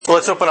Well,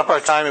 let's open up our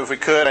time if we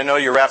could. I know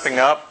you're wrapping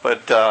up,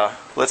 but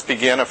let's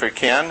begin if we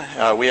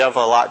can. We have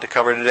a lot to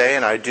cover today,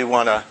 and I do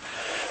want to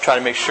try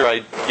to make sure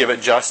I give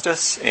it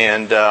justice.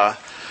 And I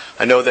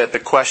know that the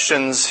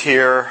questions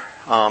here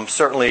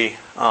certainly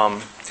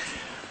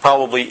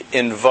probably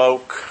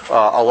invoke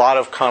a lot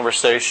of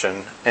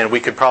conversation, and we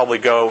could probably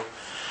go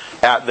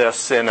at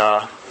this in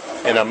a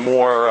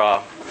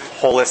more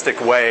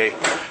holistic way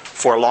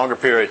for a longer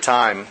period of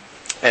time.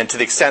 And to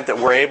the extent that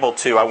we're able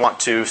to, I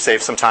want to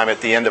save some time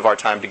at the end of our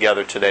time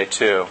together today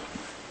too.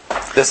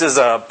 This is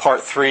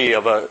part 3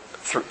 of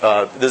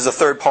this is a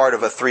third part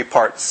of a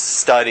 3-part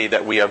study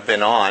that we have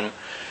been on,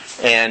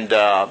 and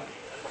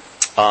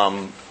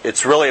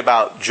it's really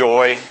about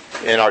joy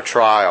in our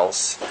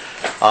trials.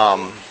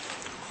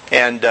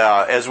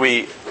 As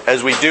we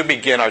do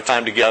begin our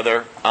time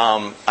together,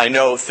 I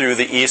know through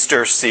the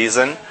Easter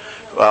season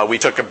we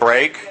took a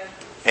break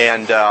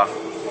and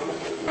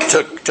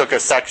took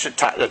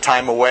a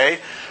time away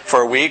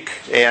for a week,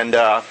 and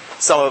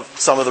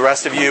some of the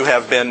rest of you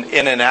have been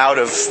in and out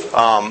of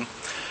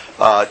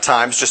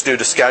times just due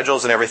to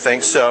schedules and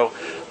everything. So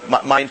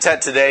my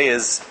intent today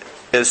is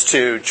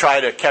to try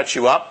to catch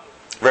you up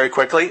very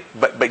quickly,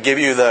 but give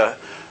you the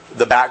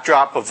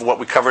backdrop of what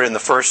we covered in the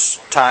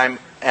first time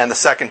and the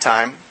second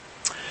time,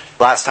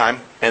 last time,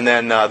 and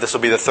then this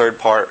will be the third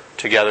part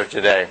together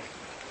today.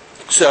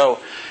 So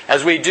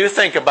as we do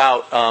think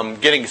about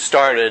getting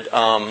started,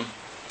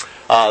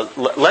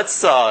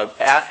 let's.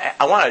 I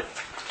want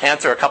to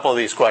answer a couple of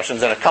these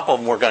questions, and a couple of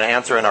them we're going to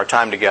answer in our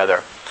time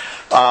together.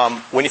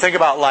 When you think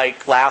about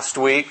like last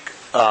week,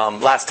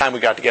 last time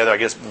we got together, I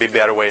guess would be a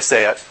better way to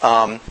say it.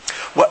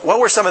 What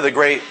were some of the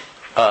great,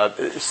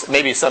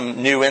 maybe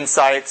some new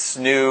insights,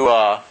 new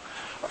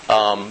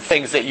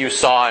things that you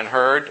saw and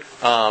heard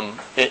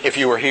if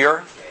you were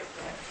here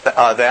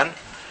then?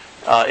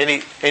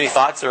 Any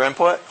thoughts or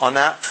input on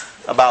that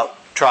about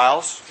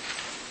trials?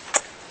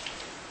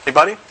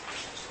 Anybody?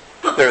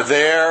 They're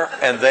there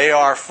and they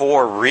are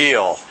for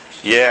real.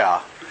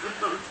 Yeah.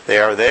 They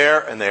are there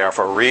and they are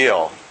for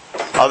real.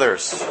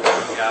 Others?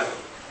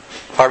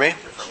 Pardon me?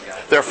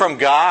 They're from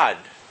God.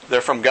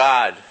 They're from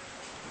God.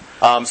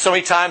 So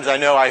many times I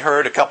know I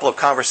heard a couple of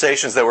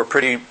conversations that were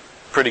pretty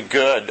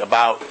good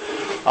about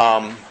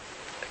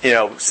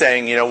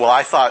saying, well,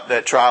 I thought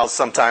that trials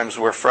sometimes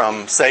were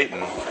from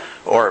Satan,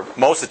 or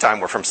most of the time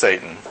were from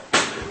Satan.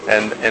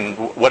 And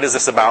what is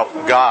this about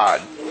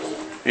God?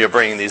 You're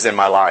bringing these in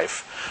my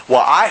life.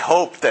 Well, I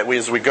hope that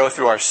as we go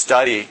through our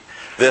study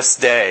this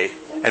day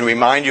and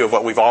remind you of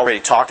what we've already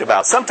talked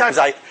about. Sometimes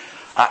I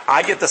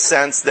get the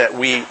sense that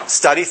we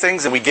study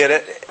things and we get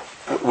it,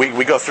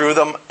 we go through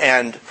them,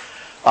 and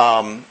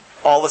all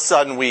of a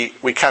sudden we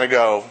kind of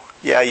go,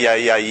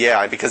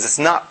 yeah, because it's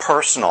not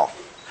personal.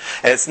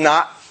 And it's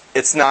not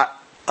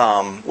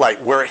like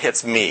where it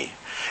hits me.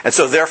 And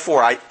so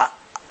therefore I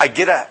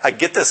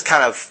get this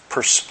kind of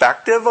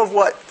perspective of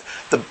what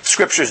the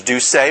scriptures do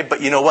say,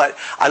 but you know what?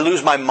 I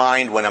lose my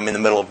mind when I'm in the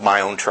middle of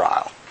my own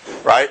trial,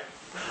 right?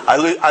 I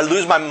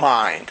lose my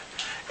mind,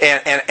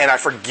 and I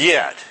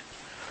forget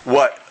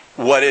what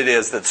it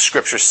is that the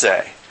scriptures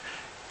say,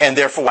 and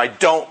therefore I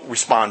don't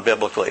respond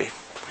biblically,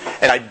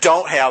 and I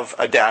don't have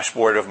a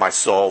dashboard of my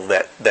soul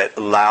that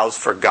allows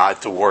for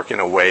God to work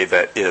in a way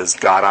that is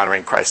God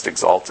honoring, Christ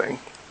exalting,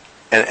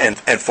 and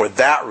for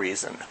that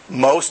reason,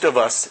 most of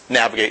us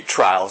navigate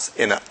trials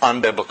in an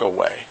unbiblical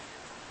way,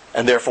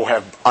 and therefore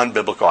have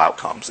unbiblical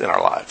outcomes in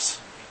our lives.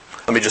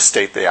 Let me just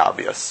state the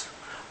obvious.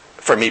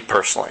 For me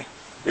personally.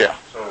 Yeah.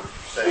 So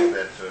saying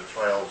that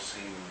trials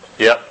seem...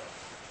 Yep.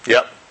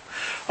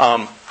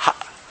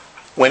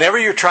 Whenever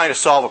you're trying to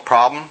solve a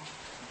problem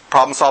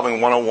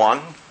solving 101,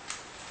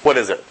 what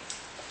is it?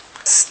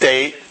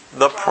 State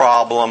the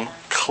problem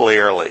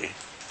clearly.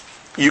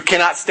 You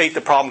cannot state the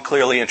problem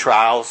clearly in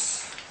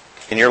trials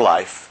in your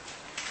life.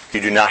 You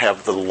do not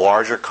have the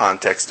larger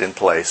context in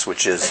place,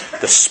 which is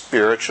the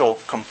spiritual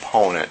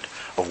component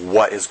of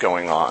what is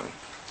going on.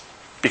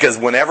 Because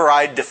whenever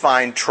I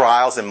define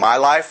trials in my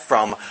life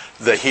from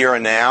the here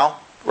and now,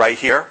 right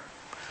here,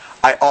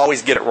 I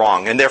always get it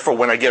wrong. And therefore,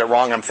 when I get it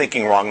wrong, I'm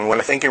thinking wrong. And when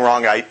I'm thinking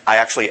wrong, I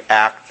actually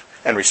act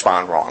and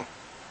respond wrong.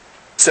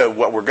 So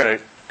what we're going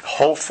to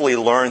hopefully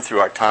learn through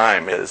our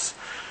time is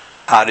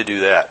how to do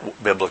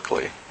that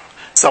biblically.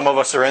 Some of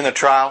us are in the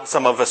trial.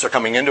 Some of us are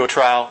coming into a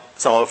trial.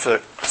 Some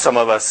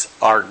of us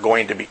are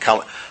going to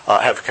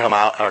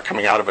are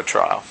coming out of a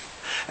trial.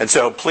 And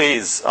so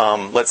please,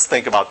 let's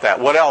think about that.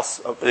 What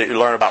else did you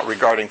learn about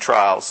regarding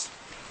trials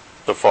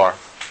so far?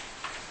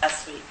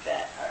 Last week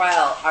that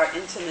while our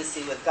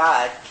intimacy with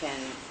God can,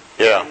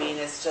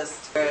 it's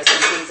just there are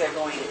some things that are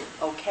going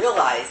okay.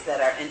 Realize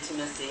that our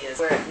intimacy is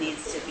where it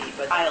needs to be,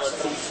 but trial it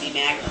seems to be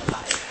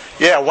magnified.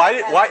 Yeah,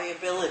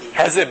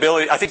 has the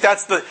ability. I think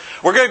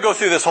we're going to go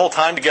through this whole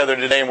time together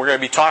today, and we're going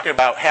to be talking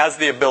about has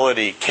the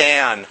ability,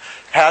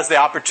 has the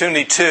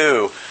opportunity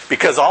to,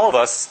 because all of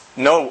us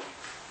know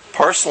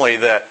personally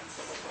that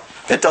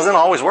it doesn't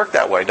always work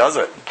that way, does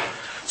it?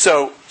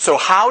 So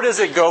how does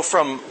it go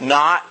from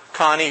not,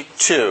 Connie,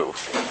 to,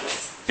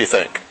 do you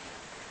think,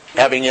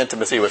 having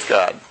intimacy with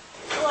God?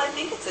 Well, I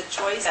think it's a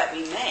choice that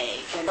we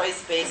make, and a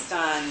choice based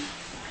on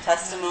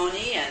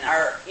testimony and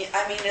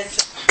it's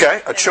just...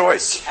 Okay, a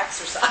choice.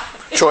 Exercise.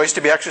 Choice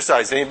to be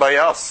exercised. Anybody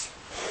else?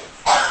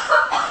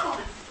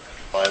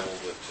 Bible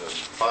that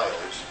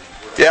trials.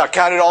 Yeah,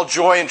 count it all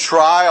joy in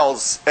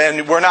trials,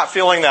 and we're not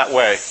feeling that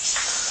way.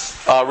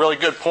 Really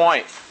good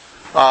point.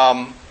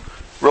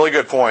 Really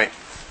good point.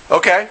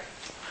 Okay.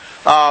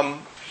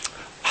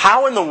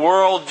 How in the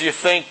world do you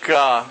think...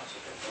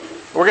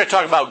 we're going to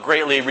talk about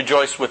greatly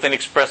rejoice with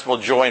inexpressible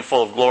joy and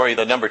full of glory,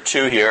 the number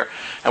 2 here.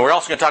 And we're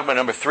also going to talk about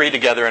number 3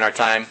 together in our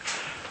time.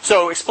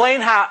 So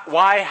explain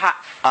why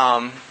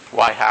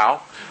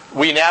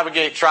we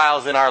navigate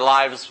trials in our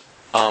lives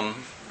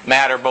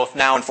matter both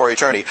now and for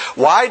eternity.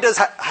 Why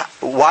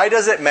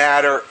does it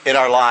matter in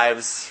our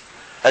lives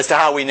as to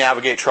how we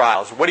navigate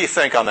trials? What do you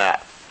think on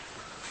that?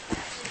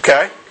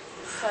 Okay?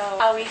 So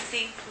how we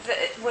seek,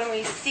 when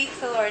we seek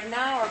the Lord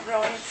now, we're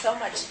growing so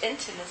much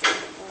intimacy.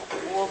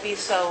 We'll be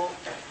so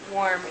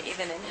warm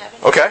even in heaven.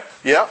 Okay,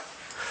 yeah.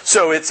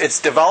 So it's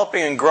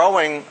developing and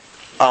growing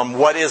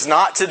what is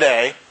not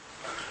today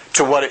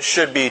to what it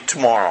should be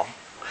tomorrow.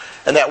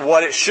 And that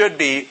what it should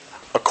be,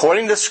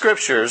 according to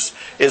Scriptures,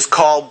 is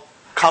called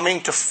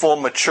coming to full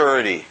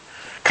maturity,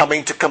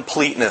 coming to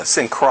completeness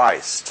in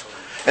Christ.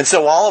 And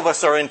so all of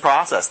us are in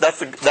process. That's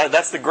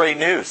the great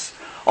news.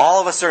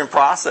 All of us are in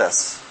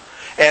process.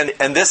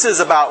 And this is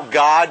about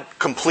God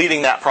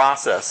completing that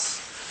process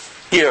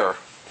here.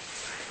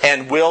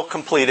 And we'll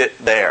complete it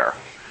there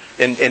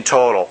in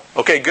total.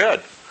 Okay,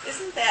 good.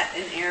 Isn't that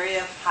an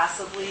area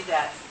possibly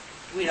that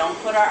we don't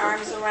put our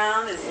arms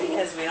around is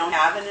because we don't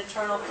have an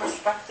eternal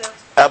perspective?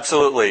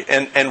 Absolutely.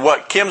 And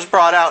what Kim's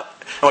brought out,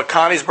 and what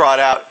Connie's brought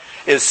out,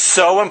 is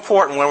so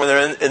important when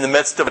we're in the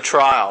midst of a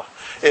trial,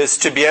 is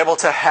to be able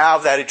to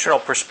have that eternal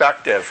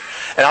perspective.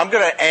 And I'm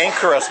going to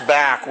anchor us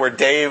back where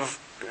Dave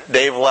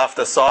left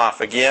us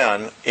off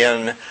again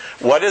in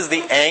what is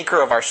the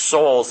anchor of our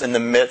souls in the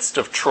midst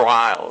of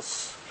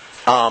trials.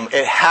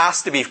 It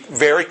has to be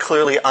very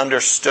clearly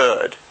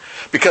understood.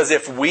 Because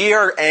if we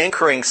are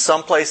anchoring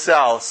someplace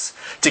else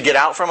to get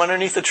out from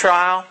underneath the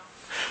trial,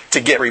 to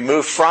get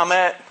removed from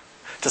it,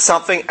 to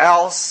something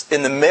else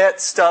in the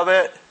midst of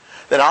it,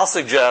 then I'll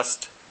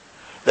suggest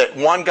that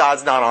 1,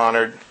 God's not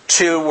honored,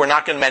 2, we're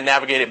not going to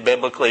navigate it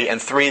biblically, and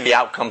 3, the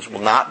outcomes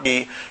will not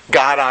be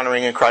God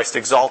honoring and Christ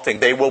exalting.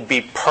 They will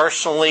be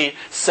personally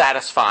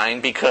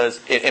satisfying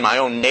because in my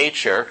own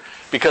nature,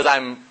 because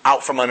I'm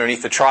out from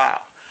underneath the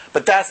trial.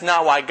 But that's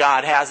not why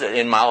God has it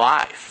in my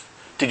life,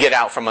 to get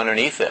out from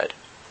underneath it.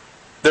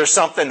 There's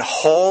something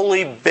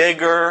wholly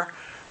bigger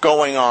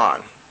going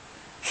on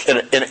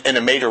in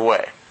a major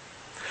way.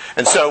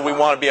 And so we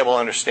want to be able to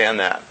understand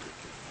that.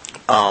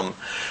 And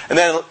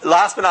then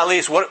last but not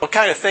least, what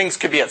kind of things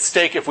could be at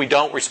stake if we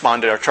don't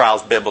respond to our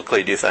trials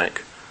biblically, do you think?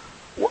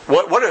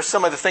 What are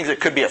some of the things that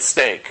could be at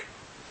stake?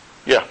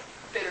 Yeah.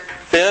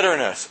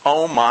 Bitterness.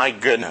 Oh my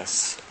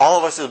goodness. All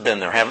of us have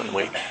been there, haven't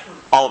we?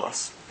 All of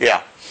us.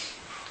 Yeah.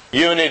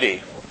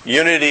 Unity.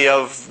 Unity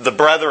of the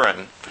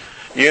brethren.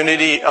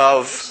 Unity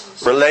of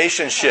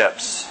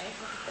relationships.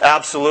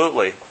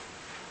 Absolutely.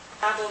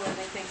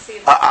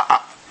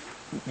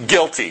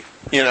 Guilty.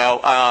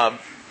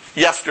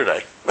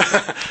 Yesterday.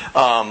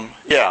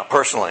 Yeah,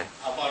 personally.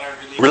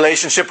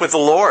 Relationship with the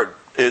Lord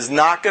is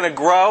not going to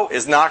grow,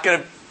 is not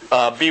going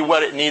to be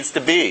what it needs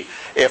to be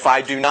if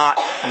I do not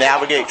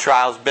navigate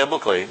trials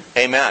biblically.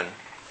 Amen.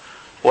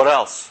 What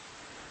else?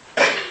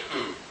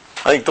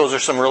 I think those are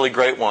some really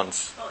great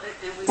ones.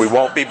 We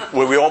won't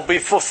be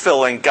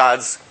fulfilling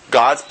God's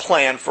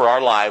plan for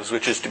our lives,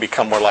 which is to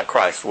become more like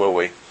Christ, will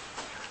we?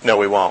 No,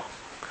 we won't.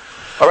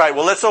 All right,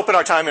 well, let's open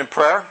our time in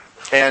prayer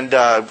and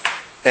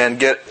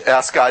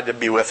ask God to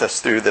be with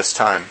us through this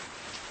time.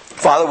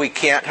 Father, we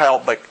can't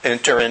help but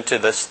enter into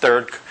this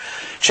third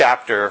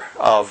chapter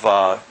of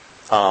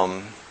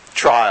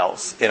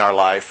trials in our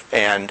life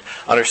and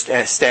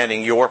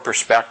understanding your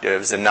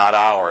perspectives and not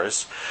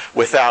ours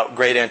without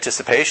great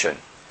anticipation.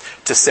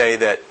 To say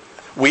that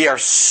we are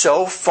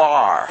so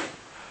far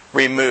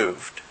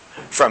removed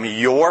from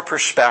your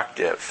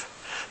perspective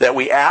that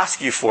we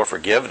ask you for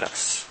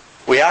forgiveness.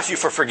 We ask you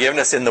for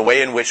forgiveness in the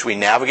way in which we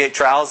navigate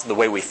trials, the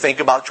way we think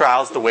about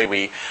trials, the way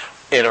we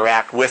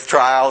interact with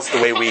trials,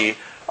 the way we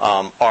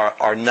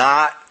are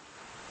not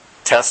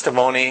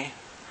testimony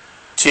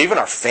to even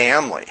our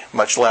family,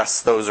 much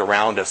less those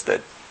around us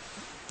that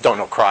don't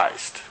know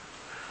Christ.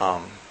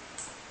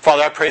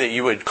 Father, I pray that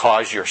you would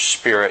cause your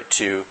Spirit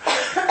to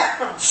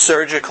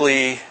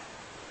surgically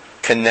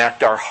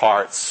connect our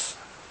hearts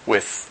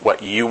with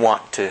what you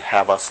want to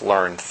have us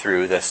learn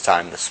through this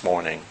time this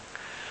morning.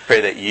 I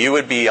pray that you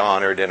would be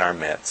honored in our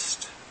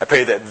midst. I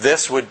pray that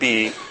this would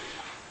be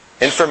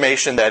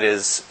information that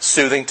is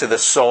soothing to the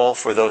soul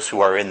for those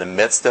who are in the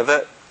midst of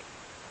it.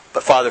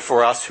 But Father,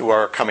 for us who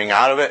are coming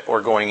out of it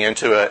or going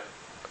into it,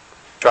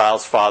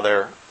 trials,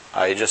 Father,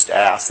 I just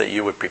ask that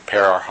you would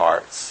prepare our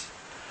hearts.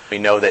 We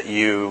know that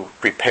you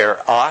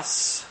prepare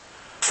us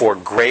for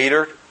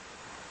greater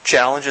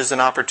challenges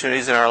and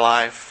opportunities in our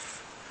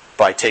life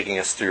by taking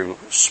us through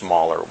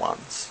smaller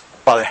ones.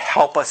 Father,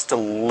 help us to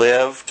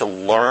live, to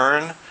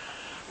learn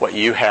what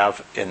you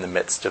have in the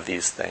midst of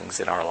these things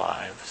in our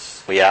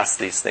lives. We ask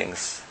these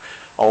things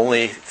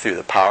only through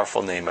the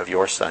powerful name of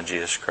your Son,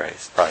 Jesus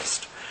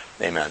Christ.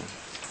 Amen.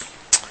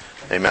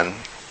 Amen.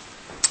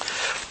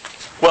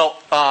 Well,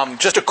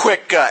 just a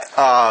quick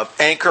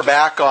anchor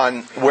back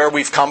on where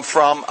we've come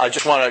from. I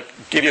just want to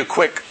give you a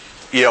quick,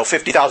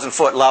 50,000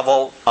 foot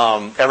level.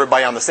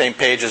 Everybody on the same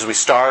page as we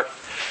start.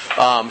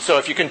 So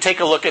if you can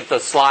take a look at the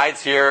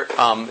slides here,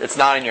 it's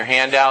not in your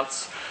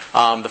handouts.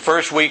 The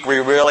first week we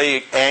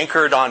really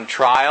anchored on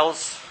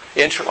trials.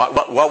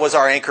 What was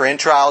our anchor in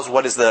trials?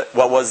 What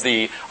was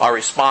our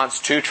response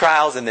to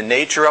trials and the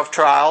nature of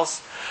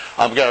trials?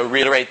 I'm going to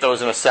reiterate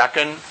those in a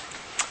second.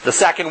 The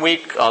second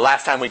week,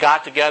 last time we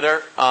got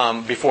together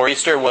before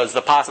Easter, was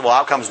the possible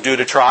outcomes due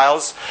to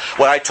trials.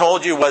 What I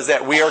told you was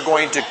that we are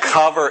going to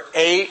cover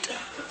 8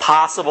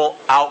 possible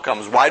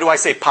outcomes. Why do I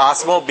say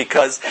possible?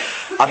 Because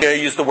I'm going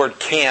to use the word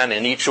 "can"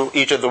 in each of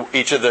the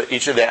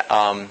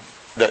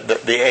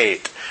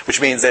 8,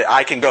 which means that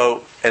I can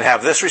go and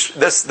have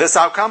this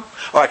outcome,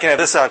 or I can have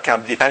this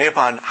outcome, depending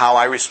upon how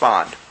I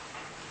respond.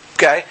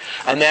 Okay,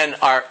 and then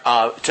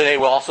today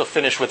we'll also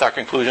finish with our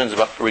conclusions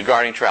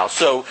regarding trials.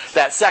 So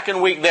that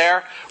second week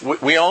there,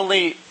 we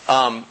only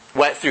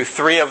went through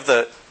 3 of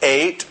the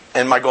 8,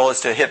 and my goal is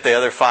to hit the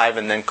other 5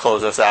 and then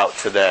close us out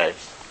today.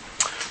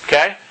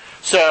 Okay,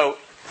 so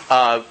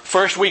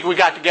first week we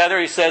got together,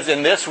 he says,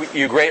 "In this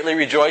you greatly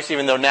rejoice,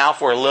 even though now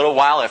for a little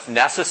while, if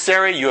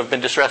necessary, you have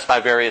been distressed by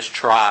various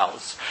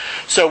trials."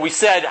 So we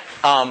said,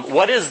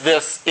 what is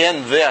this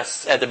in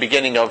this at the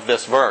beginning of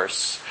this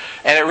verse?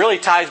 And it really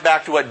ties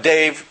back to what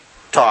Dave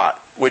taught,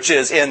 which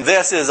is, in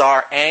this is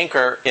our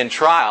anchor in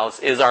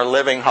trials, is our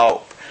living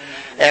hope.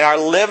 And our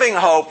living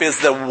hope is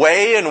the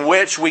way in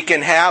which we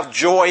can have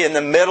joy in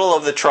the middle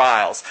of the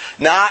trials,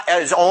 not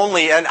as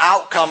only an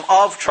outcome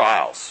of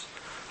trials.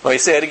 Let me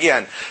say it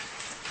again.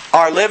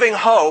 Our living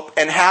hope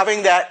and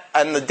having that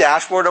on the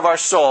dashboard of our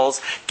souls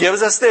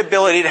gives us the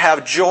ability to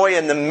have joy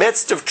in the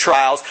midst of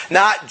trials,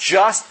 not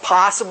just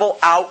possible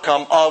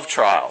outcome of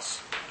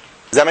trials.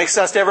 Does that make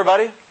sense to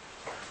everybody?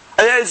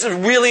 It's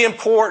really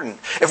important.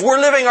 If we're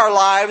living our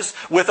lives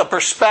with a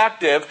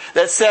perspective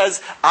that says,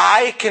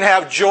 I can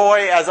have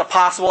joy as a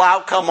possible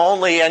outcome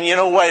only, and you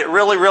know what, it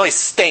really, really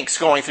stinks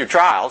going through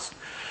trials,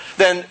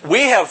 then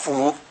we have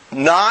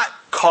not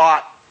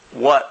caught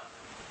what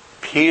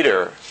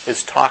Peter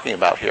is talking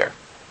about here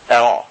at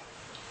all.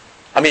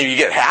 I mean, you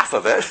get half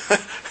of it.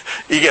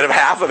 You get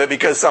half of it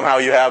because somehow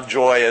you have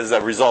joy as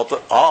a result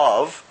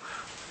of,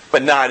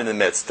 but not in the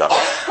midst of.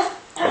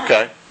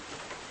 Okay?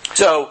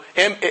 So,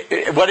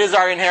 what is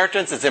our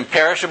inheritance? It's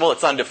imperishable,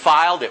 it's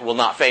undefiled, it will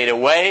not fade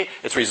away,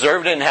 it's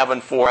reserved in heaven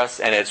for us,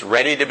 and it's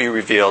ready to be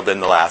revealed in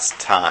the last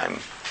time.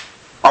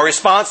 Our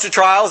response to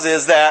trials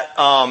is that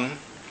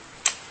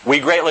we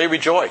greatly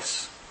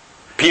rejoice.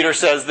 Peter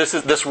says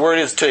this word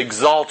is to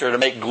exalt or to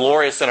make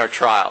glorious in our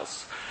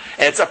trials.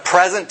 And it's a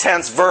present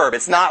tense verb.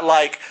 It's not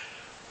like,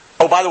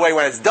 oh, by the way,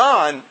 when it's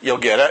done, you'll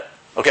get it.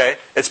 Okay?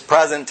 It's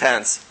present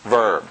tense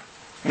verb,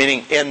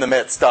 meaning in the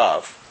midst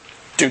of.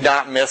 Do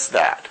not miss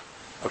that.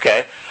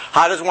 Okay?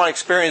 How does one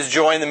experience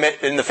joy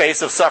in the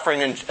face of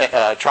suffering and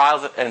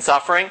trials and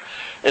suffering?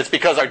 It's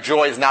because our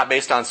joy is not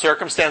based on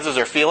circumstances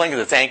or feelings.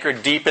 It's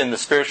anchored deep in the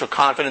spiritual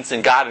confidence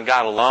in God and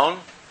God alone.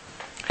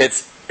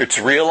 It's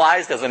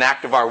realized as an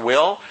act of our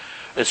will.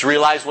 It's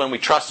realized when we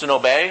trust and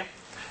obey.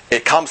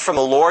 It comes from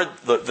the Lord.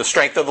 The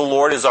strength of the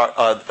Lord is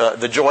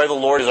the joy of the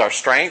Lord is our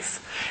strength,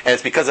 and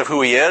it's because of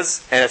who He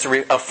is. And it's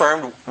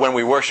affirmed when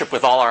we worship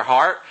with all our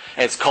heart.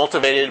 And it's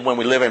cultivated when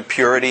we live in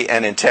purity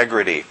and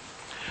integrity.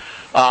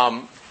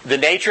 The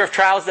nature of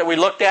trials that we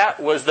looked at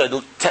was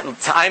the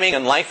timing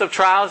and length of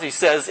trials. He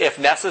says, if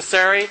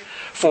necessary,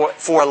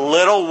 for a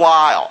little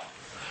while.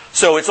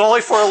 So it's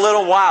only for a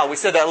little while. We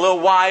said that little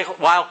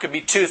while could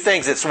be 2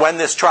 things. It's when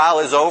this trial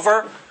is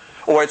over,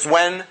 or it's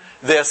when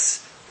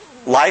this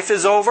life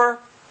is over.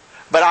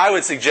 But I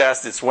would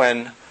suggest it's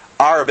when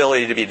our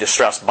ability to be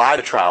distressed by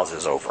the trials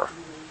is over.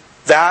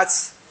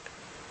 That's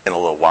in a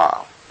little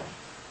while.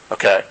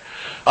 Okay?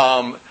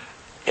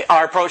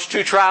 Our approach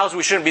to trials,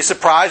 we shouldn't be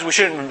surprised. We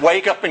shouldn't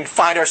wake up and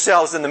find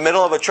ourselves in the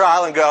middle of a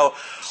trial and go,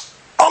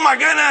 oh my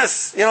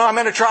goodness, I'm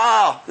in a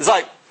trial. It's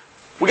like,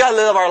 we got to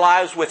live our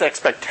lives with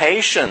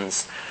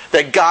expectations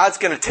that God's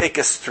going to take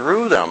us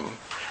through them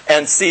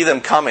and see them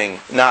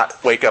coming,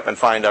 not wake up and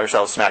find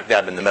ourselves smack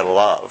dab in the middle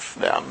of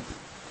them.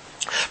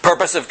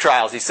 Purpose of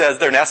trials. He says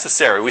they're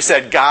necessary. We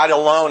said God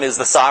alone is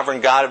the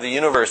sovereign God of the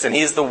universe, and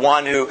He's the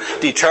one who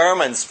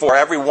determines for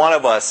every one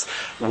of us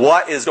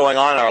what is going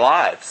on in our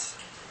lives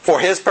for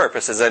His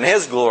purposes and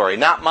His glory,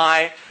 not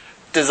my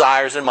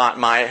desires and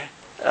my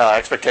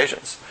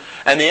expectations.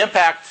 And the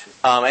impact,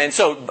 and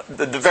so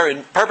the very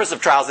purpose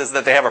of trials is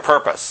that they have a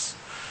purpose.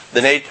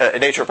 The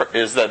nature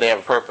is that they have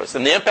a purpose,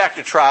 and the impact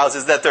of trials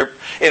is that they're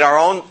in our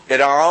own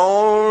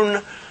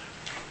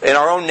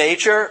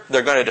nature.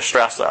 They're going to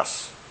distress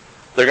us.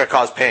 They're going to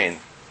cause pain.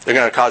 They're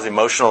going to cause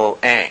emotional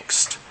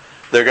angst.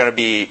 They're going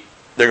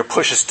They're going to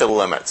push us to the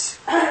limits.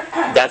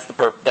 That's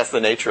the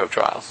nature of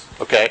trials.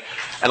 Okay?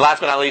 And last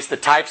but not least, the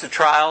types of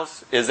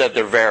trials is that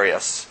they're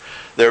various.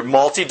 They're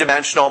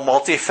multidimensional,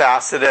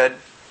 multifaceted.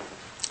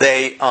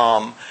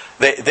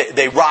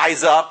 They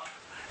rise up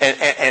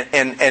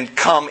and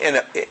come in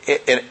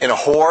a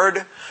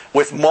horde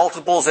with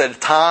multiples at a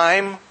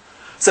time.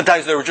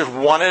 Sometimes they're just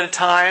one at a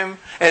time,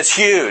 and it's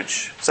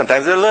huge.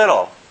 Sometimes they're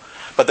little,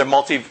 but they're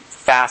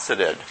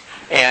multifaceted.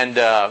 And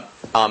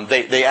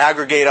they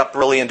aggregate up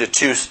really into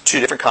two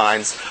different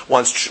kinds.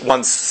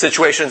 One's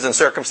situations and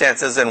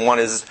circumstances, and one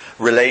is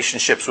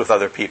relationships with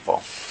other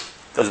people.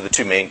 Those are the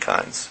two main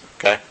kinds.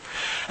 Okay?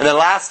 And then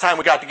last time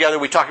we got together,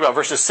 we talked about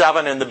verses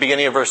 7 and the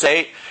beginning of verse 8.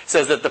 It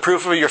says that the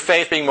proof of your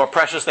faith being more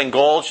precious than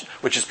gold,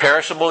 which is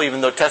perishable, even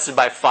though tested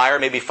by fire,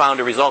 may be found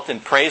to result in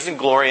praise and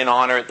glory and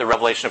honor at the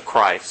revelation of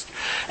Christ.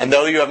 And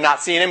though you have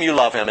not seen him, you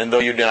love him. And though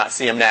you do not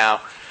see him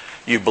now,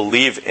 you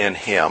believe in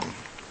him.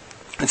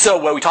 And so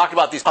when we talked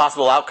about these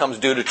possible outcomes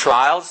due to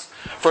trials,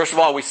 first of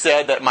all, we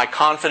said that my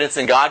confidence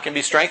in God can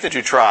be strengthened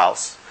through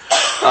trials.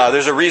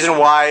 There's a reason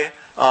why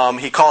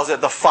he calls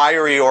it the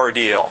fiery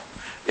ordeal.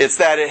 It's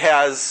that it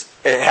has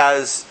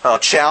a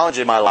challenge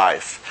in my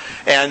life.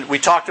 And we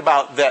talked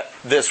about that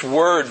this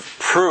word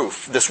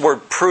proof. This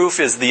word proof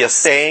is the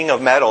assaying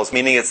of metals,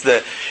 meaning it's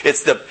the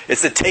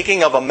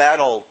taking of a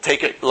metal,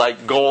 take it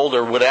like gold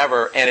or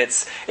whatever, and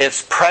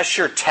it's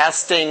pressure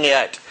testing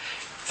it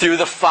through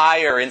the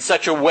fire in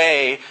such a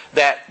way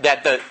that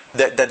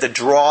the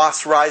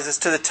dross rises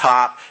to the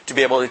top to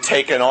be able to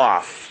take it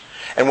off.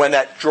 And when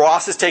that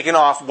dross is taken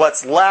off,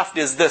 what's left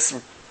is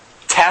this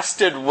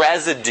tested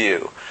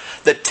residue.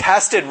 The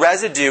tested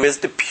residue is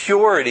the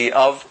purity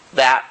of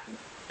that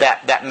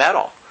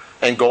metal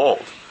and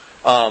gold.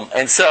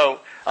 And so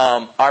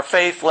our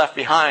faith left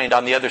behind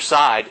on the other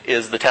side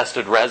is the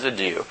tested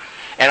residue.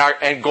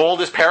 And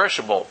gold is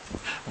perishable.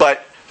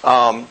 But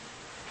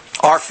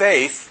our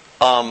faith,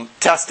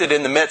 tested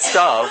in the midst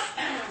of,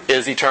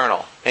 is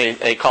eternal. And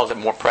he calls it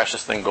more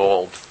precious than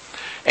gold.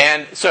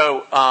 And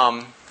so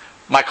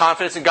my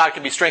confidence in God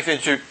can be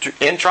strengthened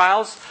in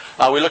trials.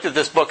 We looked at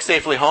this book,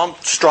 Safely Home.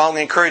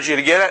 Strongly encourage you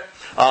to get it.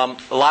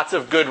 Lots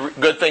of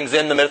good things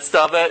in the midst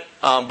of it.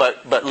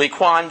 But Lee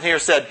Kwan here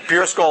said,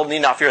 purest gold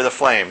need not fear the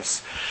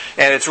flames.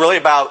 And it's really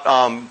about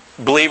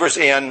believers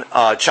in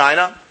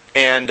China.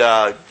 And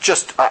I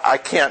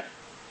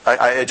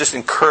just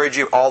encourage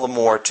you all the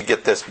more to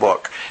get this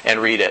book and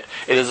read it.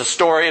 It is a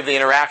story of the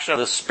interaction of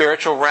the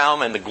spiritual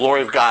realm and the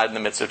glory of God in the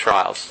midst of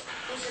trials.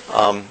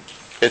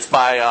 It's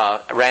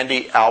by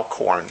Randy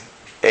Alcorn,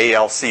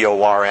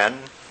 Alcorn.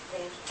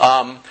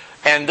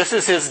 And this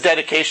is his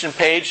dedication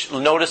page.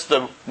 Notice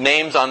the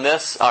names on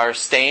this are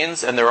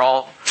Staines, and they're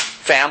all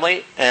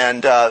family.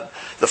 And the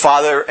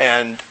father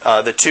and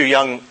the two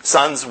young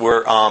sons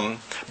were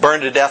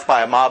burned to death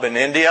by a mob in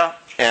India.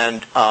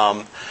 And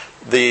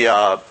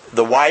the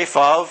wife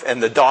of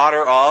and the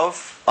daughter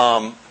of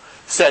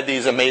said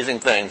these amazing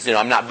things.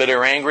 I'm not bitter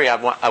or angry. I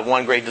have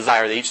one great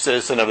desire, that each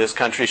citizen of this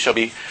country shall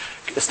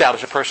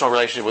establish a personal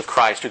relationship with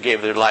Christ, who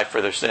gave their life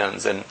for their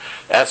sins. And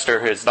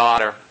Esther, his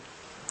daughter,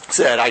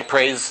 said, I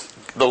praise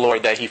the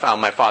Lord that he found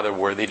my father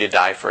worthy to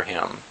die for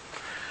him.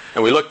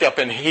 And we looked up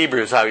in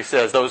Hebrews how he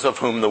says, those of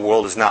whom the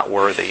world is not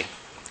worthy.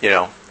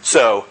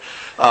 So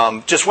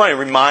just want to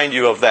remind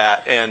you of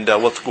that, and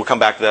we'll come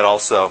back to that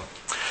also.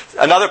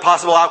 Another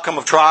possible outcome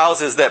of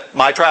trials is that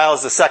my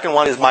trials, the second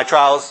one is my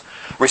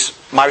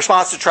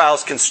response to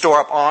trials can store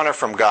up honor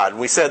from God.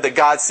 We said that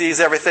God sees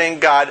everything,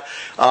 God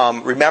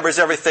remembers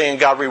everything, and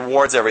God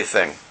rewards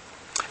everything.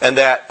 And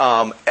that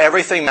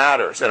everything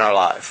matters in our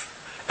life.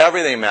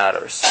 Everything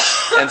matters.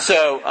 And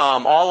so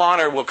all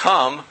honor will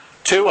come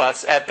to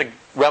us at the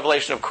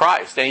revelation of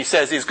Christ. And he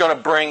says he's going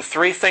to bring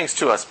three things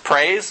to us.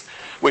 Praise,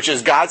 which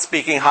is God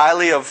speaking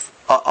highly of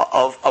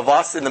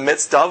us in the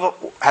midst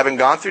of having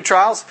gone through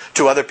trials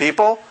to other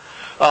people.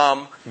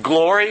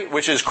 Glory,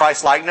 which is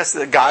Christ's likeness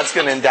that God's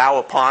going to endow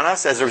upon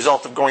us as a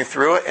result of going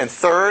through it. And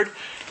third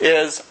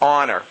is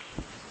honor.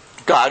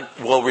 God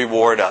will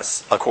reward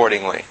us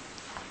accordingly.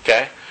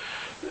 Okay?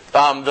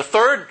 The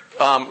third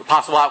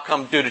possible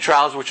outcome due to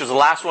trials, which was the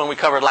last one we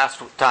covered last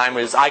time,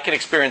 is I can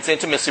experience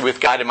intimacy with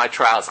God in my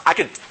trials. I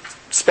could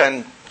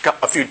spend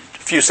a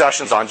few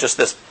sessions on just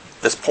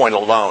this point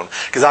alone,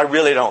 because I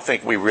really don't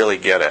think we really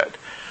get it.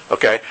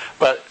 Okay,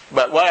 but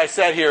what I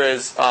said here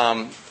is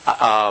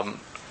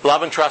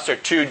love and trust are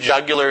two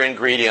jugular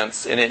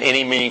ingredients in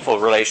any meaningful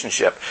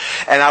relationship,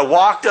 and I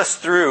walked us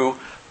through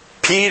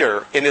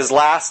Peter in his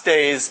last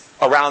days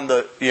around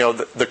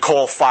the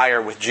coal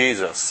fire with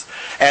Jesus,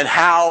 and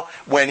how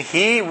when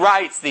he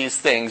writes these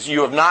things,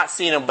 you have not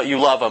seen him, but you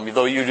love him.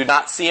 Though you do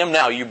not see him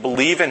now, you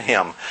believe in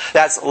him.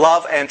 That's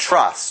love and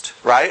trust,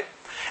 right?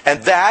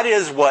 And that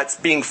is what's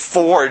being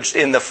forged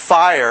in the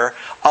fire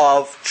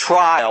of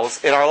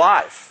trials in our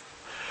life.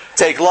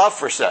 Take love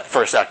for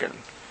a second.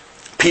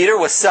 Peter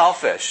was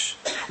selfish.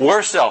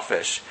 We're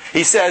selfish.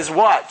 He says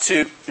what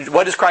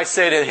does Christ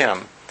say to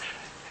him?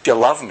 Do you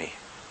love me?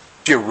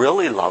 Do you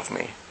really love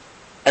me?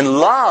 And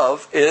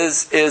love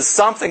is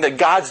something that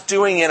God's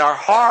doing in our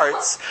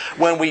hearts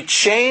when we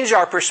change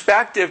our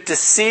perspective to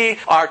see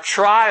our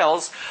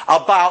trials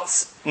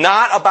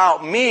not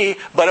about me,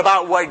 but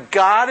about what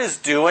God is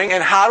doing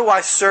and how do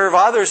I serve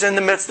others in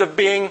the midst of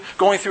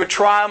going through a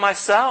trial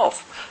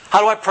myself.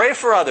 How do I pray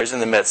for others in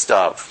the midst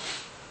of?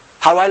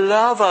 How do I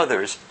love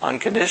others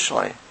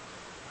unconditionally?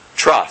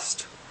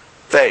 Trust,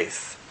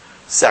 faith,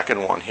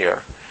 second one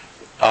here.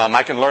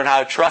 I can learn how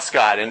to trust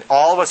God. And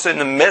all of us in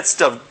the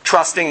midst of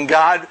trusting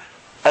God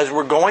as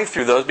we're going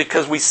through those,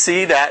 because we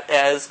see that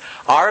as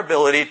our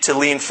ability to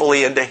lean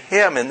fully into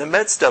Him in the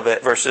midst of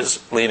it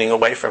versus leaning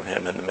away from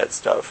Him in the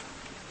midst of.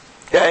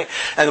 Okay?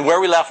 And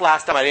where we left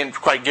last time, I didn't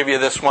quite give you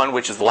this one,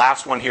 which is the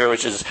last one here,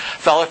 which is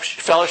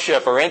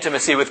fellowship or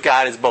intimacy with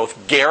God is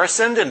both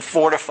garrisoned and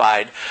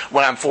fortified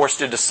when I'm forced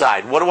to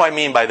decide. What do I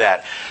mean by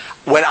that?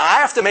 When I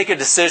have to make a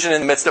decision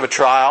in the midst of a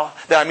trial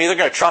that I'm either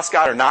going to trust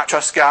God or not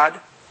trust God,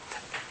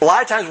 a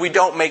lot of times we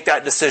don't make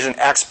that decision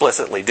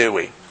explicitly, do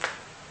we?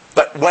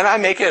 But when I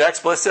make it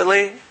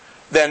explicitly,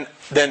 then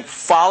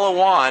follow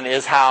on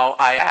is how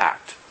I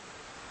act.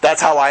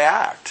 That's how I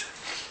act.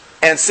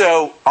 And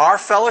so our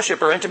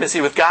fellowship or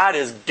intimacy with God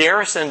is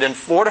garrisoned and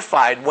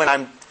fortified when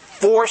I'm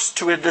forced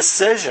to a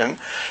decision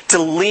to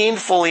lean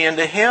fully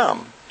into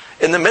Him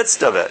in the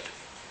midst of it.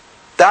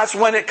 That's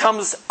when it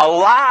comes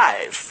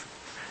alive.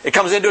 It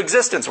comes into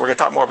existence. We're going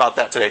to talk more about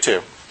that today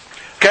too.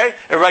 Okay?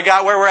 Everybody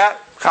got where we're at?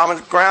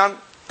 Common ground?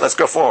 Let's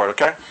go forward,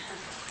 okay?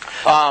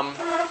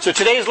 So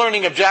today's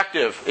learning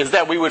objective is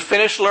that we would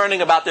finish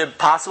learning about the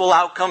possible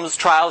outcomes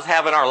trials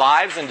have in our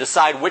lives and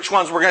decide which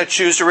ones we're going to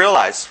choose to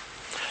realize.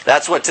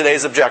 That's what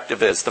today's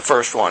objective is, the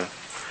first one.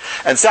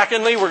 And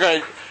secondly,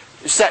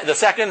 the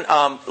second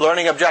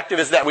learning objective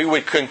is that we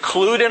would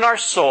conclude in our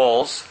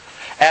souls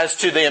as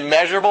to the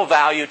immeasurable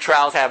value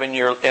trials have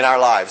in our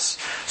lives.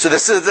 So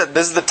this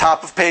is the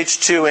top of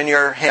page 2 in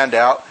your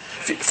handout.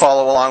 If you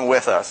follow along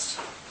with us.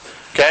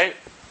 Okay?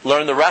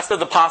 Learn the rest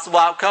of the possible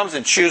outcomes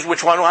and choose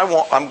which one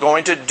I'm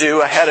going to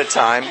do ahead of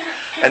time.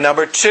 And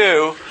number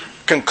 2,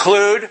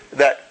 conclude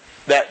that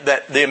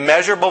the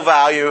immeasurable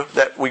value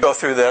that we go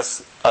through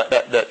this,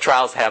 that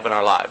trials have in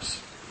our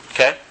lives.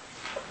 Okay?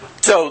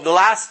 So the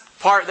last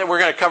part that we're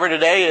going to cover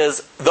today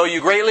is, though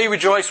you greatly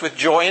rejoice with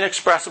joy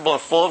inexpressible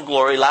and full of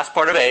glory, last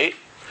part of 8,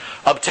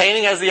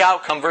 obtaining as the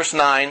outcome, verse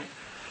 9,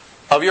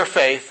 of your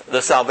faith,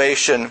 the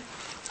salvation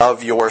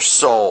of your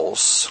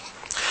souls.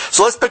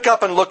 So let's pick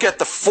up and look at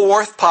the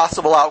fourth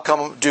possible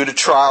outcome due to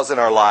trials in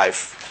our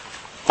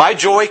life. My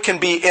joy can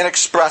be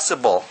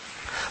inexpressible.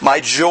 My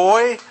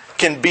joy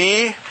can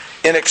be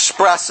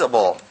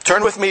inexpressible.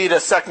 Turn with me to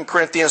 2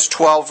 Corinthians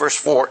 12, verse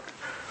 4.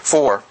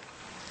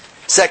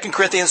 2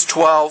 Corinthians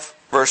 12,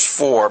 verse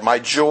 4. My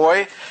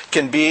joy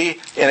can be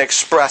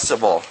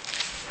inexpressible.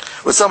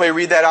 Would somebody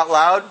read that out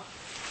loud?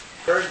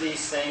 Heard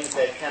these things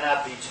that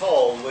cannot be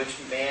told, which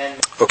man...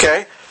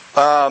 Okay.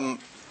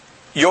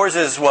 Yours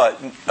is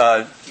what?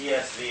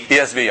 ESV.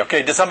 ESV.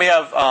 Okay. Does somebody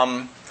have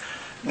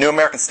New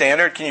American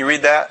Standard? Can you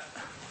read that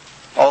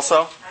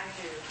also? I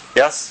do.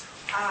 Yes?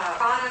 Gone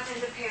up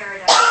into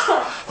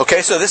paradise.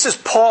 Okay, so this is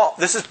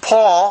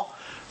Paul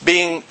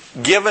being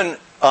given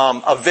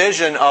a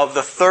vision of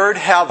the third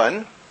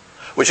heaven,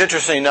 which,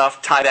 interestingly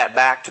enough, tie that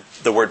back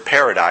to the word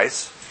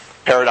paradise.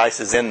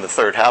 Paradise is in the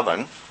third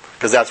heaven,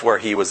 because that's where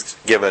he was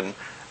given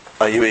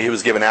he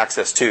was given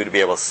access to be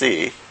able to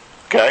see.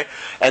 Okay,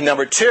 and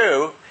number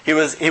 2, he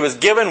was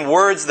given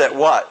words that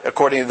what,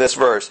 according to this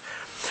verse,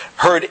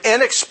 heard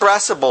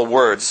inexpressible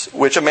words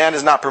which a man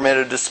is not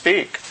permitted to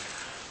speak.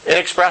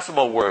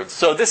 Inexpressible words.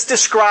 So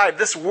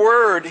this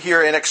word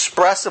here,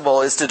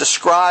 inexpressible, is to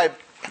describe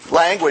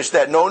language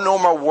that no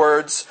normal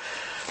words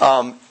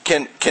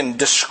can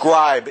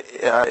describe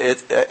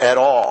it at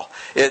all.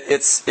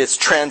 It's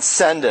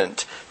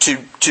transcendent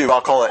to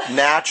I'll call it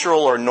natural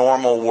or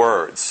normal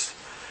words,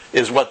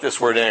 is what this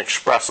word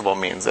inexpressible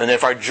means. And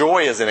if our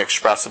joy is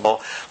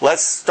inexpressible,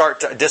 let's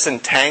start to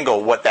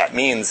disentangle what that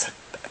means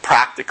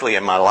practically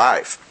in my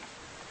life.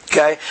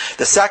 Okay?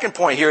 The second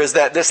point here is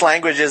that this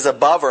language is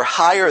above or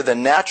higher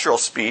than natural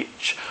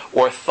speech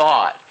or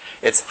thought.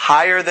 It's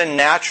higher than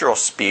natural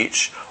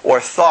speech or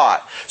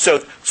thought.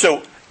 So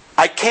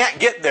I can't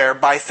get there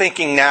by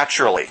thinking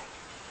naturally,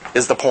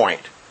 is the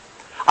point.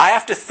 I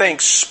have to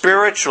think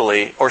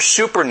spiritually or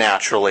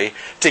supernaturally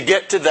to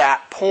get to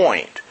that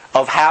point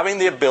of having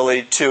the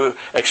ability to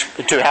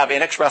have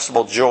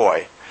inexpressible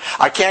joy.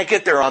 I can't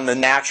get there on the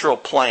natural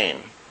plane.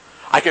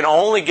 I can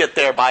only get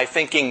there by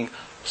thinking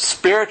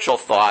spiritual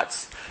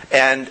thoughts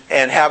and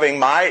having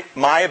my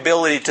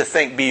ability to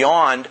think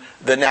beyond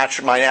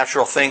my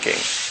natural thinking.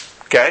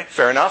 Okay,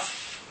 fair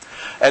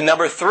enough? And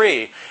number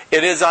 3,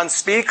 it is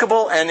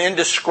unspeakable and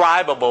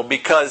indescribable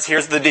because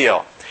here's the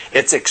deal.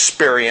 It's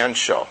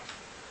experiential.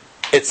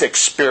 It's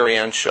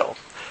experiential.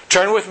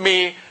 Turn with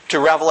me to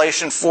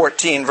Revelation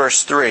 14,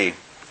 verse 3.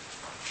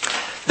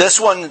 This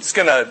one's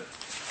going to,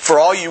 for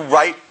all you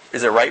right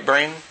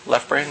brain,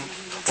 left brain?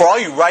 For all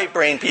you right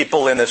brain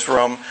people in this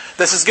room,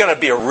 this is going to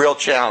be a real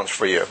challenge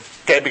for you.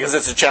 Okay, because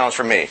it's a challenge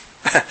for me.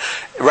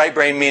 Right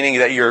brain meaning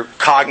that you're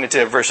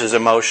cognitive versus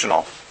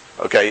emotional.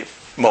 Okay,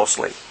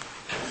 mostly.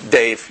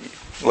 Dave,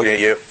 looking at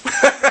you.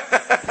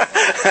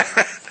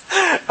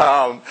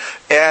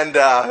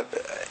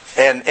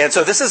 And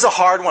so this is a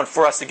hard one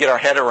for us to get our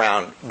head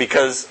around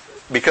because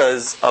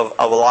of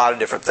a lot of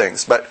different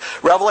things. But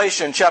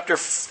Revelation chapter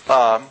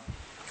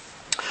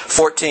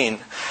 14,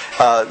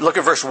 look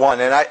at verse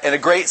 1. And a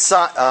great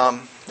sign.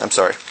 I'm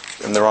sorry,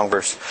 in the wrong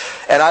verse.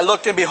 And I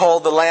looked, and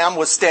behold, the Lamb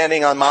was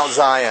standing on Mount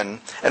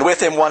Zion, and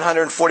with him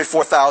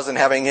 144,000,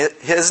 having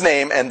his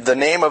name and the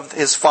name of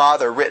his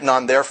Father written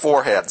on their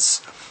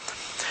foreheads.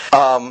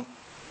 And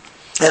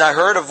I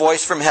heard a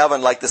voice from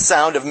heaven like the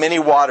sound of many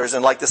waters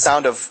and like the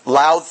sound of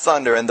loud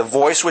thunder. And the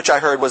voice which I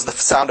heard was the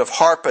sound of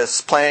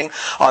harpists playing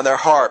on their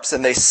harps.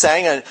 And they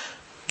sang a,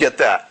 get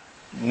that,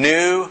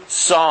 new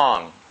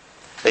song.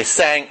 They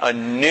sang a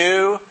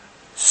new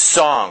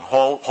song.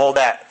 Hold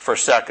that for a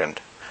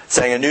second.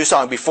 Sang a new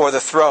song before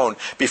the throne,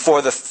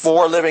 before the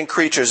 4 living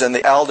creatures and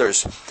the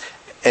elders.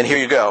 And here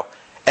you go.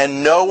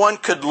 And no one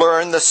could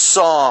learn the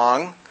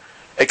song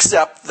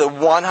except the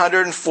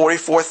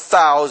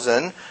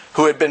 144,000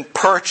 who had been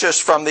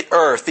purchased from the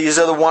earth. These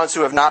are the ones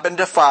who have not been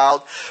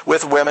defiled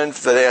with women,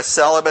 for they are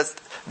celibate.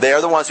 They are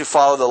the ones who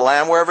follow the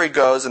Lamb wherever he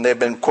goes, and they've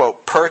been,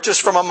 quote,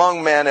 purchased from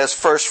among men as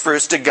first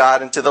fruits to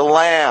God and to the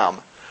Lamb.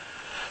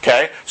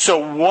 Okay, so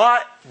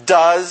what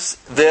does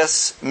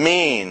this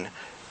mean?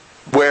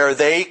 Where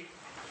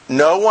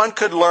no one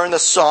could learn the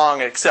song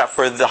except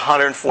for the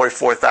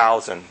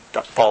 144,000.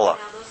 Paula,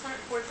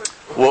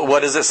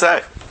 what does it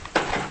say?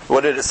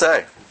 What did it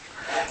say?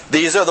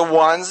 These are the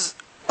ones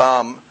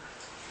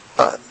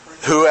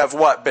who have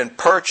what? Been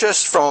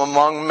purchased from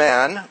among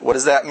men. What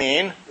does that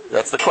mean?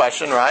 That's the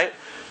question, right?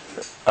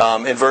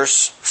 In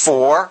verse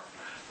 4,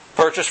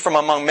 purchased from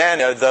among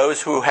men are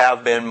those who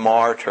have been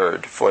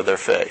martyred for their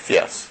faith.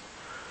 Yes.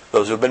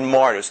 Those who have been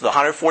martyred. So the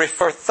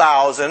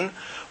 144,000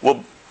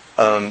 will,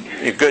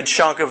 a good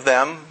chunk of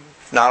them,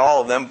 not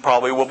all of them,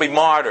 probably will be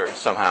martyred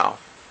somehow.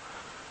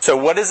 So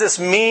what does this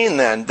mean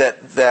then?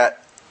 That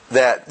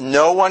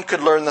no one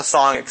could learn the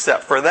song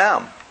except for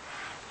them.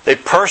 They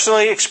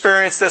personally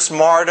experienced this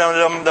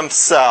martyrdom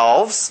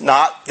themselves,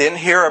 didn't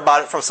hear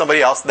about it from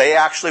somebody else. They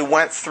actually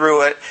went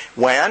through it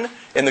when?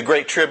 In the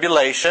Great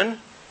Tribulation.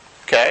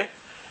 Okay?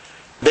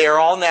 They are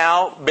all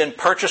now been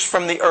purchased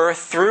from the earth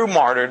through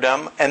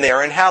martyrdom, and they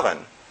are in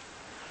heaven.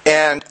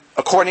 And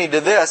according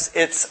to this,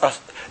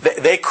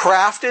 they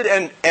crafted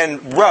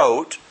and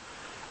wrote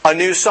a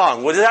new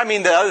song. What does that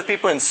mean that other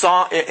people in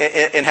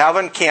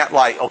heaven can't,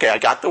 okay, I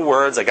got the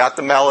words, I got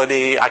the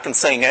melody, I can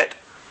sing it.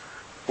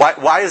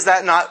 Why is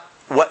that not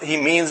what he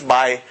means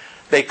by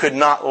they could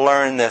not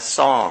learn this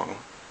song?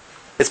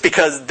 It's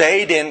because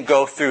they didn't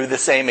go through the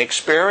same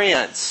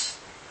experience.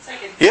 It's like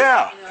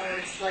yeah.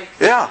 It's like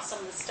some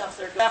of the stuff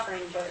they're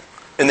suffering, but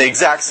in the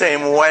exact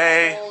same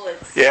way.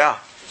 Yeah.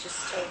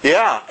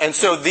 Yeah, and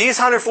so these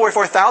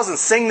 144,000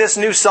 sing this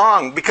new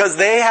song because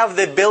they have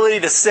the ability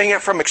to sing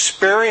it from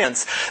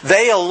experience.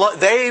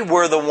 They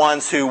were the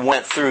ones who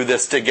went through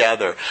this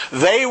together.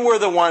 They were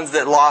the ones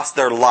that lost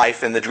their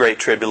life in the Great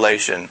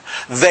Tribulation.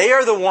 They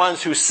are the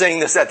ones who sing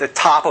this at the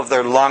top of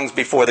their lungs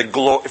for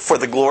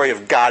the glory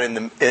of God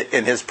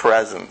in His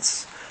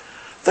presence.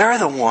 They're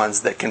the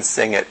ones that can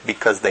sing it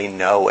because they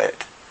know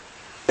it.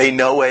 They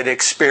know it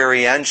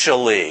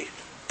experientially,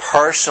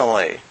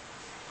 personally.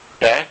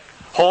 Okay?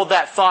 Hold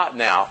that thought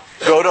now.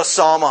 Go to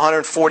Psalm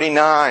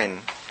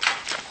 149.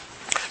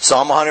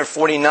 Psalm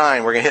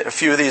 149. We're going to hit a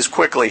few of these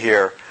quickly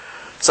here.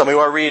 Somebody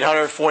want to read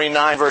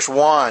 149 verse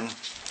 1.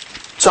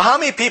 So how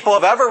many people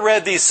have ever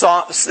read these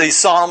psalms,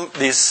 these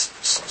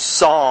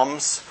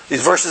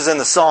verses in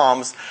the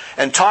Psalms,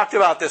 and talked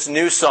about this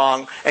new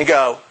song and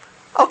go,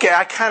 okay,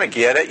 I kind of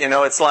get it.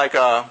 It's like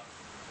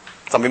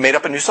somebody made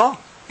up a new song.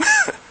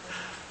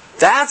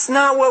 That's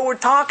not what we're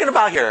talking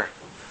about here.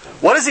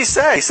 What does he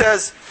say? He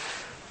says,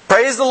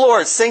 praise the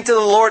Lord, sing to the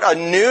Lord a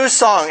new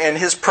song, and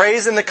His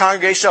praise in the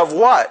congregation of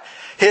what?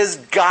 His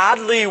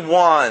godly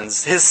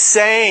ones, His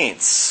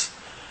saints.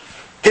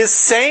 His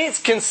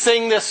saints can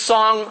sing this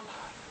song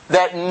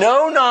that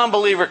no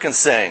non-believer can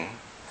sing.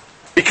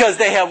 Because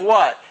they have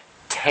what?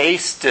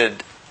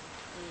 Tasted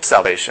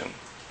salvation.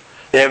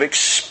 They have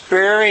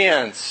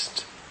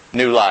experienced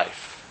new life.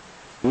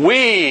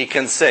 We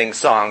can sing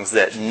songs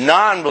that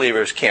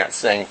non-believers can't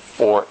sing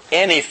for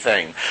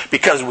anything.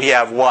 Because we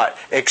have what?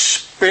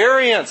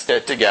 Experienced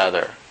it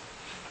together.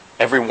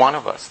 Every one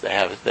of us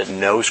that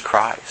knows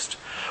Christ.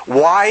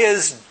 Why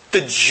is the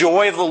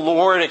joy of the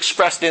Lord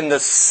expressed in the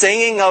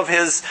singing of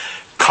His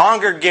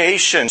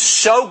congregation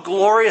so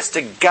glorious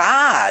to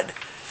God?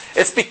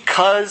 It's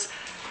because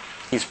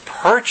He's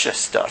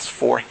purchased us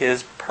for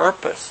His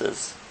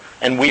purposes.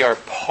 And we are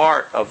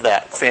part of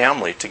that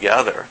family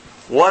together.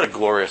 What a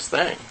glorious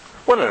thing.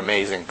 What an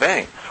amazing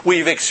thing.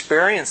 We've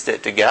experienced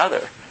it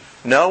together.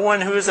 No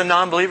one who is a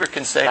non-believer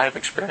can say, I've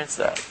experienced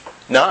that.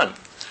 None.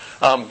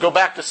 Go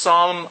back to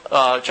Psalm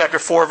chapter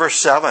 4, verse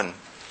 7.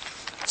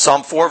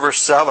 Psalm 4, verse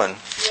 7.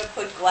 You have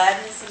put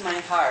gladness in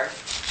my heart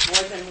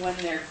more than when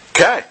they're...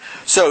 Okay,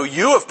 so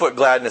you have put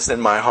gladness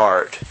in my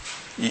heart.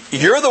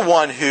 You're the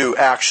one who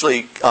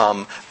actually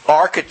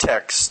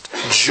architects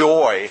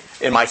joy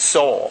in my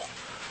soul.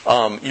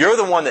 You're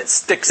the one that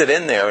sticks it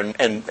in there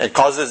and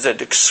causes it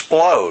to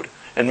explode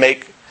and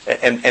make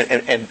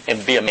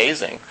and be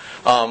amazing.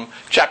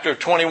 Chapter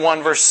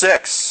 21, verse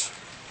 6.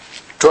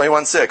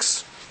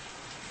 21:6.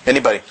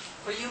 Anybody?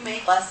 For you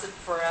make blessed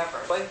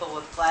forever, joyful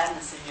with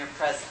gladness in your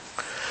presence.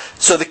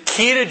 So the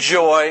key to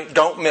joy,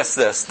 don't miss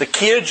this. The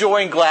key to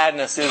joy and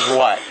gladness is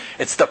what?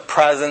 It's the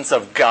presence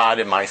of God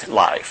in my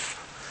life.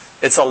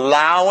 It's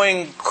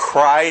allowing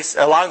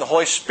the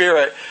Holy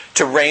Spirit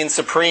to reign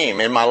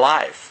supreme in my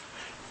life.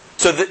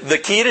 So the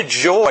key to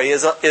joy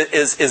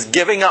is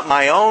giving up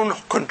my own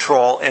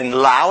control and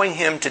allowing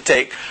Him to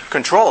take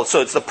control.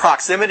 So it's the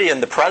proximity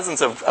and the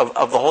presence of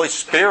the Holy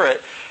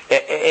Spirit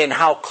and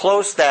how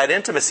close that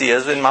intimacy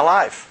is in my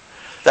life.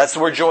 That's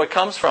where joy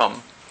comes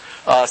from.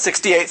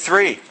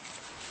 68:3.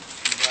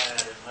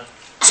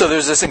 So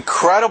there's this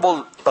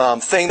incredible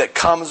thing that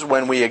comes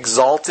when we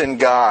exalt in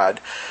God.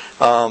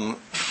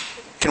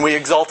 Can we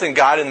exalt in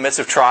God in the midst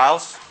of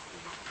trials?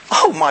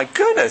 Oh my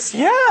goodness,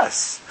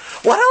 yes.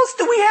 What else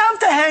do we have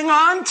to hang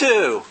on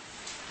to?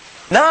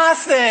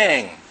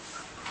 Nothing.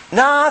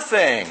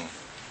 Nothing.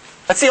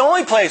 That's the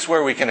only place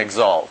where we can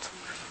exalt.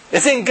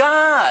 It's in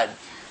God.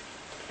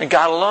 And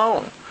God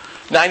alone.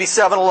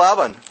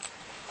 97:11.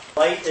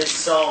 Light is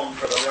sown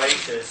for the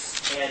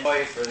righteous, and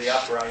joy for the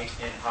upright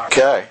in heart.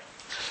 Okay.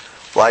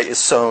 Light is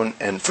sown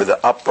and for the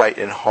upright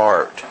in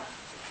heart.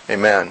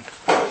 Amen.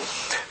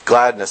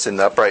 Gladness in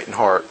the upright in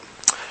heart.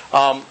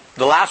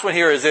 The last one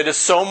here is it is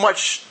so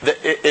much that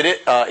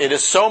it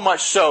is so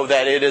much so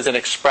that it is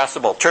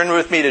inexpressible. Turn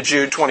with me to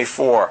Jude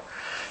 24.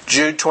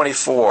 Jude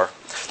 24.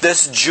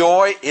 This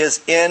joy is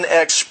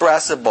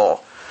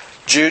inexpressible.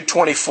 Jude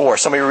 24.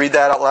 Somebody read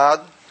that out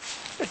loud.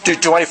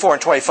 Jude 24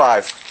 and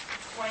 25.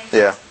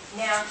 Yeah.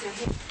 Now to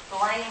him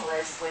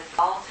blameless with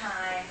all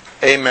time.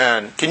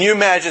 Amen. Can you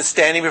imagine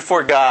standing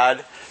before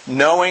God,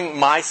 knowing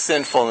my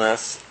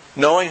sinfulness,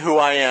 knowing who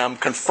I am,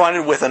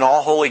 confronted with an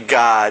all-holy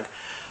God,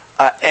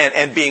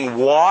 and being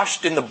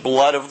washed in the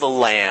blood of the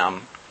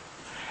Lamb,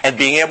 and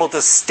being able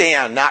to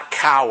stand, not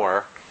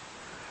cower,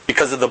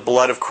 because of the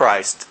blood of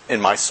Christ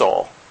in my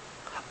soul?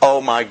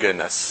 Oh my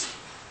goodness.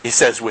 He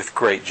says, with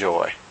great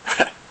joy.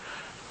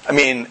 I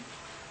mean,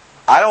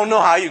 I don't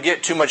know how you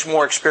get too much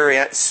more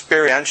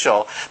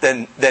experiential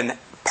than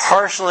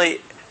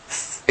personally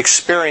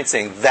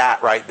experiencing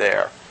that right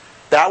there.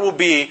 That will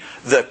be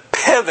the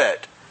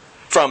pivot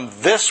from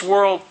this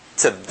world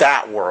to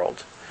that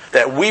world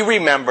that we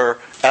remember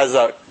as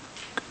a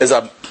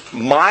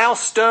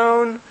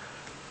milestone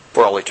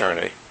for all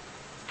eternity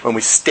when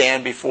we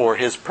stand before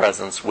His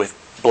presence with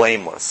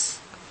blameless,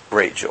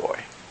 great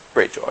joy.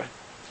 Great joy.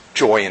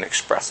 Joy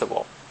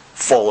inexpressible.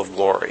 Full of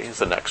glory is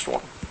the next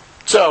one.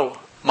 So,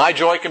 my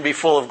joy can be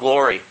full of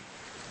glory.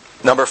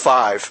 Number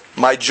 5.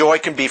 My joy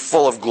can be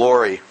full of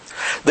glory.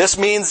 This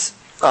means,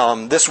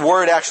 this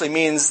word actually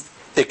means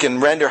it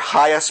can render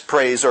highest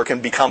praise or it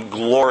can become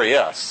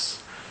glorious.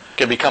 It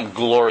can become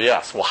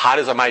glorious. Well, how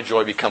does my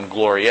joy become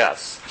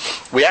glorious?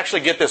 We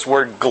actually get this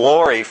word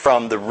glory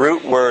from the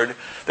root word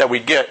that we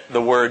get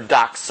the word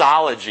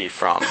doxology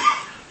from.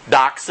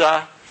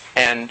 Doxa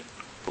and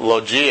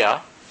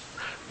logia.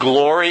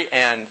 Glory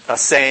and a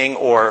saying,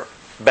 or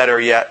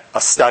better yet,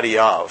 a study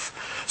of.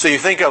 So you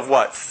think of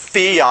what?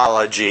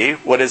 Theology.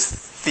 What is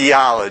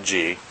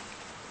theology?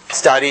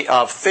 Study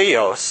of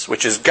theos,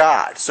 which is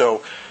God.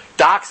 So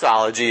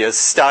doxology is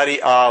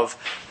study of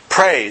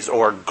praise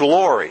or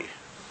glory.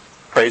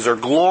 Praise or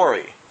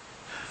glory.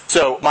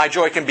 So my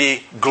joy can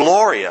be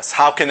glorious.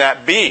 How can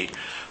that be?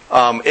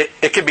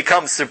 It can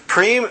become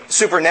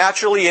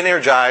supernaturally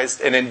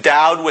energized and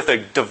endowed with a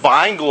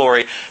divine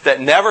glory that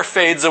never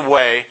fades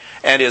away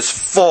and is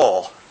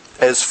full.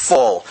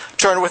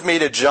 Turn with me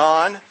to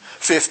John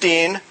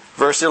 15,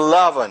 verse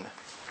 11.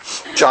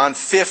 John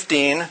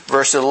 15,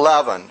 verse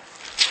 11.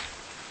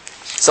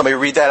 Somebody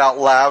read that out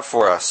loud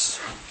for us.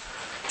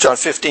 John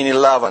 15,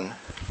 11.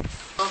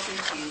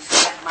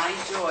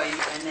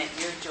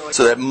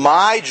 So that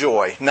my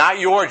joy, not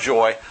your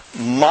joy,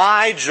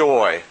 my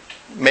joy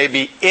may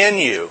be in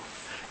you,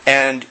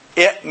 and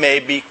it may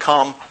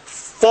become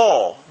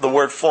full. The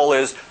word full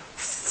is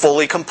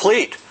fully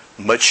complete,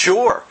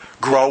 mature,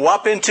 grow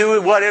up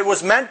into what it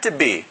was meant to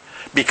be,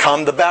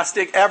 become the best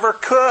it ever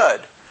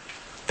could.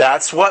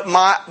 That's what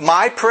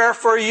my prayer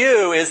for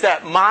you is,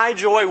 that my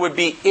joy would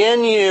be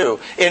in you,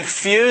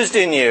 infused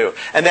in you,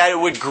 and that it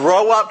would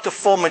grow up to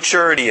full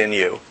maturity in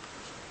you.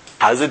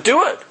 How does it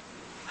do it?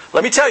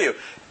 Let me tell you,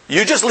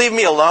 you just leave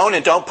me alone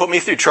and don't put me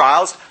through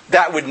trials,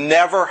 that would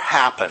never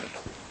happen.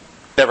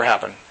 Never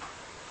happen.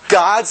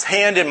 God's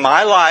hand in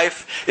my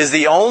life is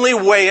the only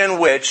way in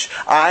which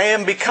I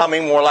am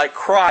becoming more like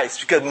Christ,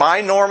 because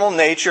my normal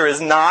nature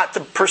is not to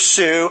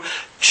pursue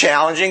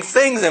challenging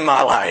things in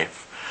my life.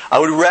 I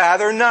would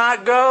rather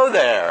not go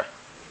there.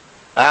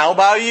 How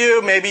about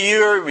you? Maybe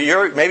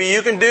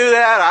you can do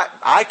that.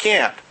 I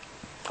can't.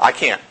 I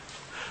can't.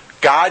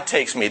 God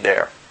takes me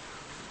there.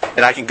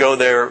 And I can go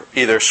there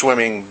either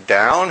swimming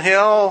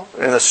downhill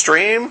in the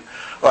stream,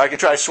 or I can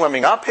try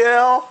swimming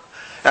uphill.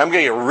 And I'm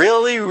going to get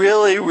really,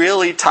 really,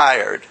 really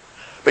tired.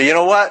 But you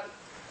know what?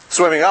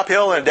 Swimming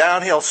uphill in a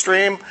downhill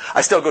stream,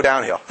 I still go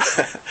downhill.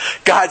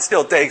 God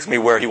still takes me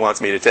where He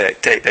wants me to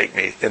take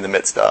me in the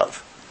midst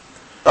of.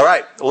 All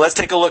right, well, let's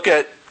take a look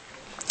at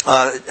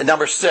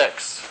number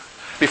 6.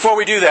 Before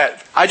we do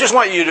that, I just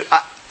want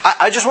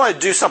to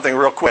do something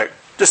real quick.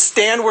 Just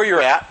stand where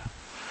you're at.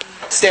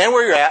 Stand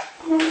where you're at.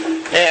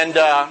 And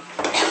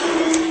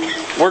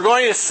we're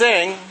going to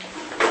sing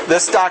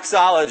this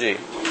doxology.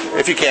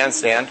 If you can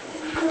stand.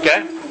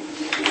 Okay?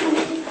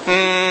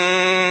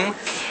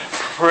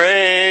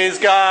 Praise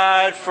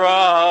God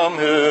from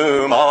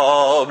whom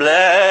all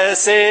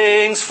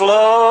blessings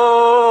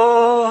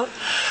flow.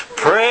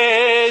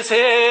 Praise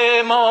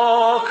Him,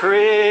 all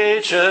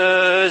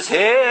creatures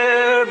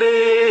here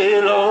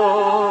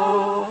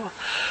below.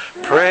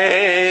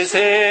 Praise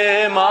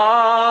Him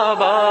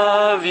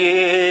above,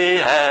 ye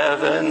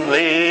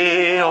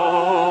heavenly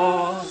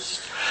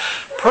hosts.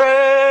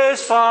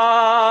 Praise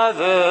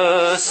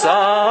Father,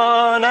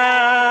 Son,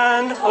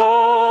 and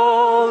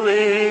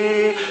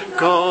Holy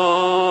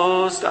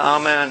Ghost.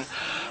 Amen.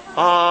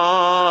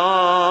 Amen.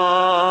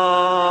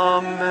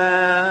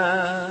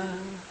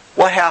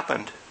 What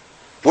happened?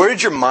 Where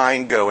did your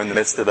mind go in the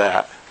midst of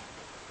that?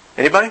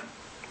 Anybody?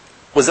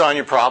 Was it on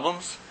your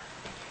problems?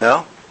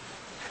 No?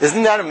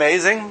 Isn't that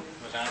amazing?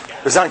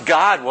 It was on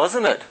God,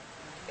 wasn't it?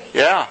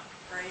 Yeah.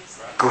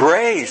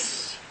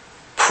 Grace.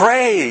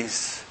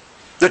 Praise.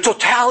 The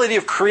totality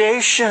of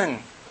creation.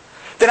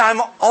 That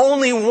I'm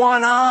only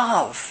one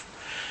of.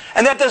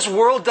 And that this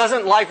world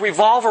doesn't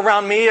revolve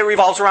around me, it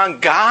revolves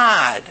around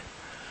God.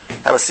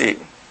 Have a seat.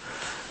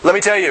 Let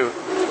me tell you,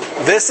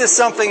 this is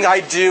something I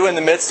do in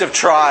the midst of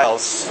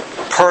trials,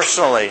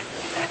 personally,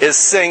 is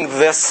sing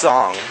this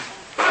song.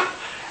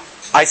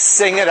 I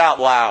sing it out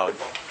loud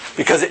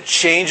because it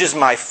changes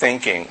my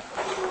thinking.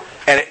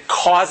 And it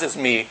causes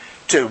me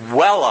to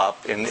well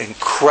up in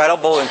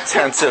incredible,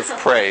 intensive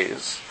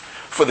praise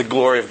for the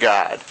glory of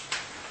God.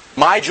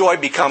 My joy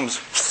becomes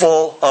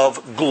full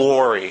of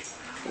glory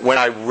when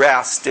I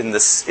rest in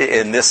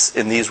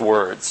these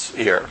words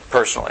here,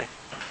 personally.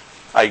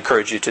 I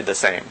encourage you to do the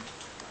same.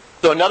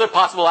 So another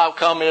possible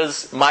outcome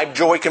is my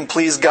joy can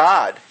please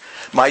God.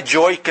 My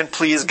joy can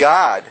please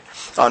God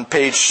on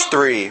page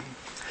 3.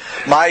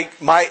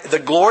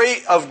 The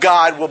glory of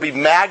God will be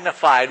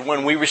magnified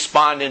when we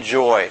respond in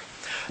joy.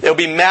 It will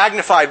be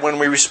magnified when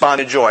we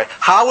respond in joy.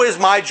 How is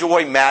my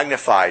joy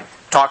magnified?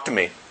 Talk to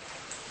me.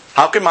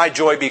 How can my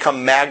joy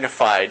become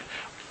magnified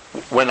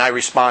when I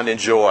respond in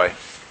joy?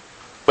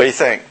 What do you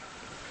think?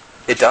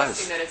 It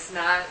does. That it's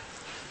not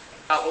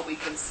about what we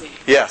can see.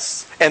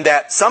 Yes. And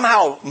that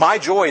somehow my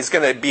joy is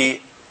going to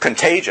be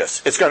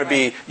contagious. It's going to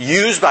be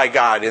used by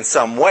God in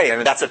some way.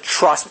 And that's a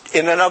trust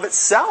in and of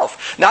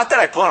itself. Not that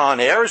I put on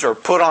airs or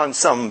put on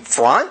some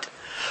front.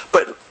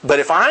 But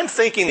if I'm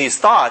thinking these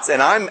thoughts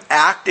and I'm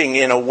acting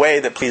in a way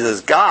that pleases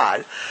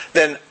God,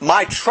 then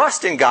my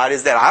trust in God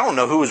is that I don't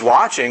know who's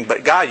watching,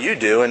 but God, you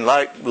do. And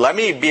let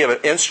me be an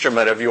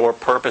instrument of your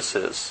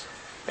purposes.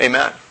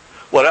 Amen.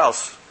 What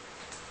else?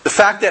 The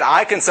fact that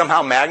I can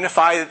somehow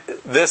magnify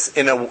this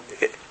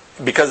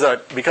because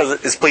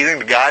it's pleasing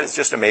to God is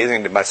just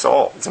amazing to my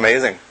soul. It's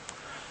amazing.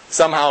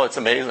 Somehow it's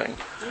amazing.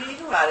 When you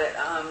think about it,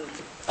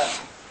 the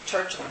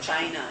Church of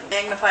China,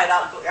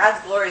 God's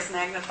glory is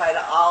magnified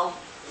all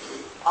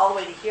the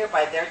way to here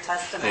by their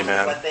testimony,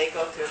 Amen. What they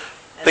go through.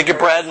 Think of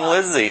Brad and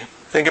Lindsay.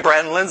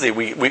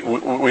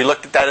 We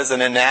looked at that as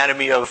an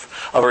anatomy of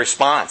a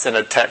response in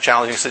a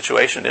challenging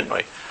situation, didn't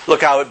we?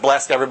 Look how it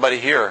blessed everybody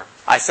here.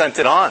 I sent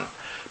it on.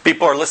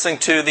 People are listening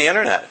to the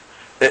internet.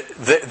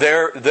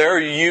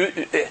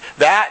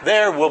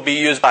 That will be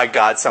used by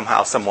God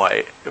somehow, some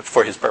way,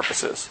 for His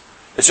purposes.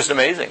 It's just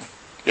amazing.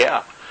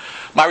 Yeah.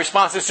 My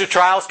responses to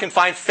trials can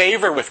find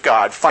favor with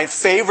God. Find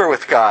favor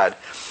with God.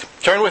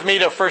 Turn with me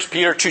to 1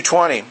 Peter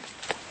 2:20.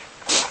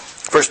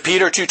 1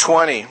 Peter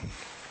 2:20.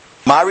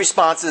 My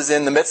responses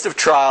in the midst of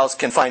trials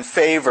can find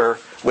favor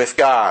with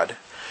God.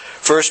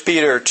 1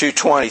 Peter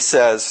 2:20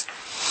 says,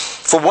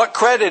 "For what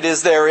credit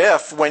is there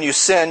if, when you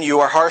sin, you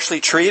are harshly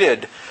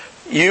treated?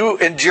 You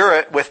endure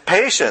it with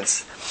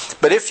patience.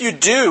 But if you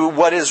do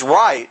what is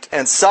right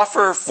and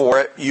suffer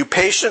for it, you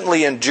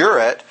patiently endure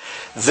it.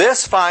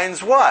 This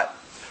finds what?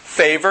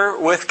 Favor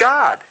with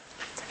God."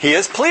 He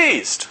is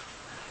pleased.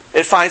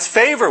 It finds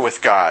favor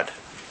with God.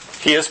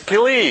 He is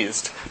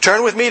pleased.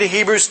 Turn with me to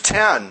Hebrews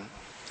 10.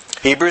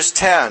 Hebrews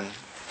 10.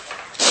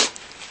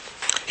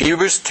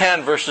 Hebrews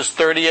 10 verses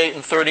 38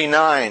 and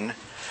 39.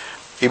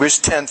 Hebrews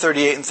 10,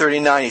 38 and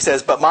 39. He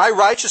says, "But my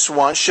righteous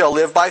one shall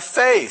live by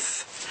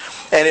faith.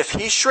 And if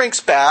he shrinks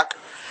back,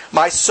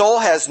 my soul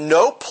has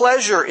no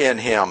pleasure in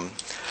him."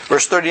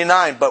 Verse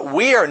 39, "But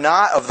we are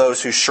not of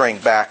those who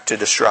shrink back to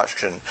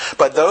destruction,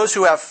 but those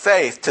who have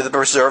faith to the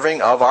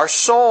preserving of our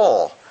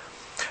soul."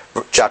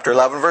 Chapter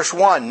 11, verse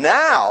 1.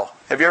 "Now,"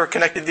 have you ever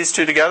connected these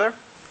two together?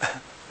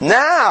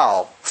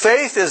 Now,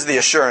 faith is the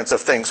assurance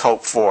of things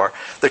hoped for,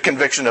 the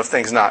conviction of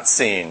things not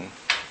seen.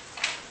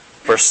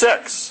 Verse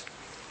 6.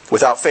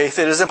 Without faith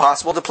it is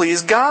impossible to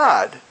please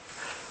God.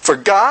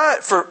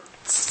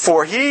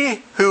 For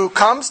he who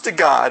comes to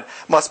God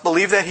must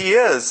believe that He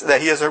is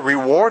a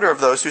rewarder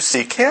of those who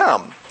seek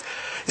Him.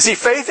 You see,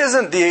 faith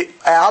isn't the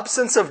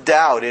absence of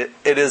doubt, it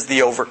is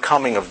the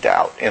overcoming of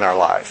doubt in our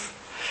life.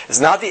 It's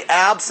not the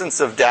absence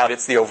of doubt,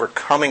 it's the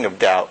overcoming of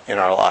doubt in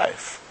our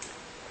life.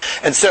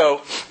 And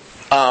so,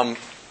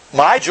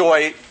 my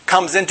joy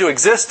comes into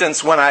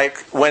existence when I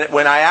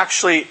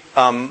actually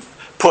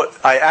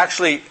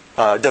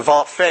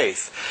develop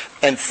faith.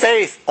 And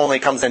faith only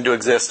comes into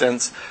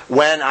existence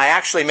when I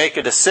actually make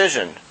a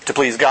decision to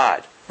please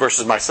God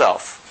versus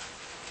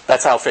myself.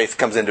 That's how faith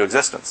comes into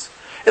existence.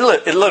 It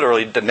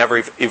literally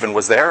never even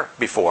was there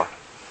before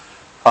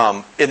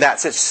in that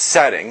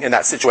setting, in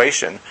that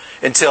situation,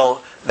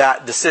 until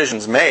that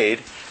decision's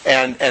made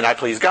and I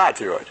please God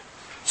through it.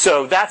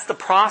 So that's the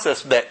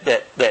process that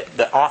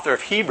the author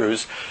of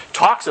Hebrews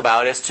talks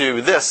about as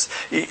to this.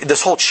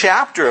 This whole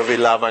chapter of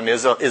 11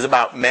 is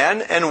about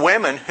men and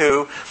women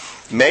who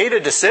made a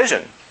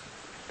decision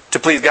to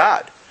please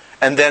God.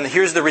 And then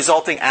here's the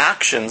resulting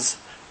actions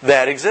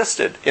that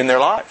existed in their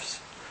lives.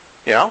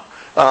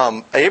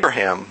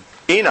 Abraham,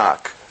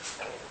 Enoch,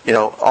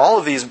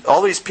 all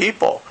these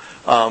people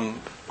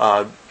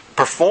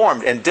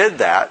performed and did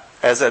that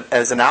as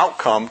an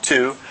outcome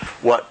to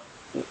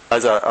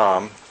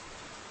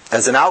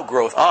as an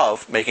outgrowth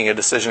of making a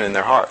decision in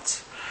their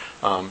hearts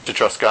to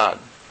trust God.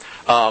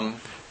 1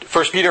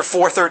 Peter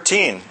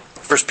 4:13.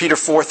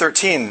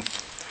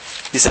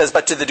 He says,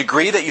 "But to the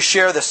degree that you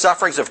share the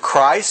sufferings of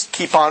Christ,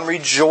 keep on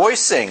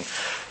rejoicing,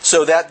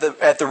 so that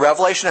at the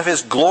revelation of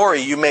His glory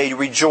you may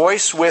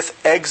rejoice with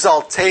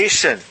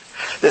exultation."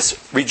 This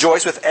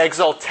rejoice with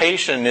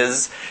exultation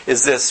is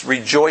this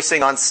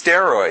rejoicing on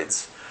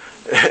steroids.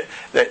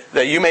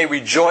 that you may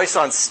rejoice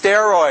on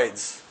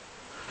steroids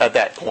at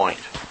that point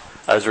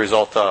as a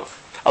result of.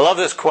 I love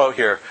this quote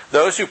here.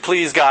 Those who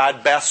please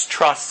God best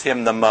trust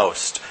Him the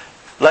most.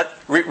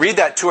 Read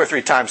that 2 or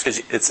 3 times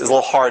because it's a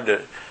little hard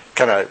to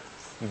kind of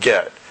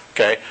get.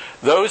 Okay,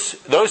 those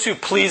who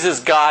pleases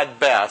God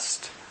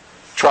best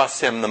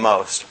trust Him the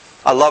most.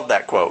 I love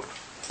that quote.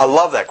 I'll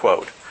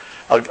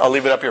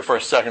leave it up here for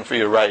a second for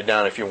you to write it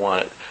down if you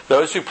want it.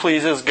 Those who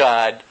pleases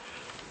God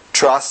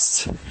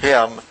trust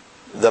Him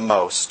the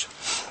most.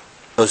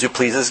 Those who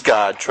pleases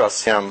God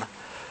trust Him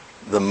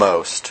the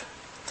most.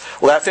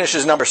 Well, that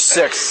finishes number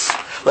 6.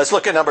 Let's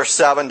look at number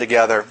 7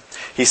 together.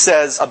 He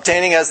says,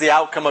 obtaining as the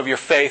outcome of your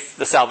faith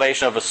the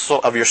salvation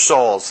of your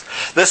souls.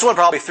 This one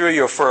probably threw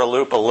you for a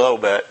loop a little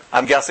bit.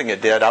 I'm guessing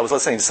it did. I was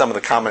listening to some of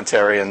the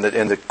commentary in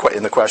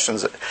the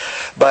questions.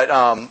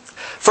 But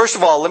first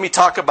of all, let me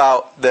talk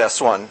about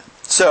this one.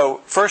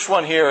 So, first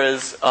one here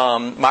is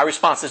my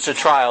responses to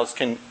trials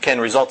can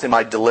result in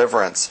my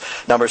deliverance.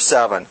 Number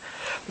 7.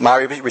 My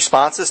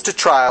responses to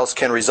trials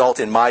can result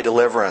in my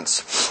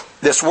deliverance.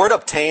 This word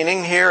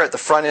obtaining here at the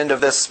front end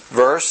of this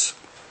verse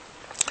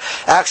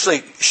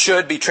actually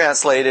should be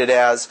translated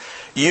as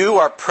you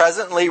are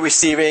presently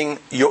receiving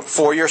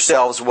for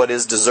yourselves what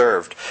is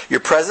deserved. You're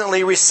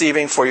presently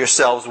receiving for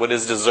yourselves what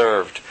is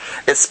deserved.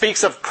 It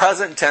speaks of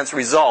present tense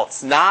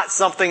results, not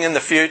something in the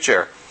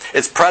future.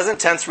 It's present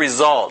tense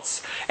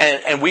results.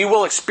 And we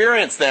will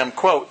experience them,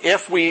 quote,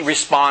 if we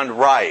respond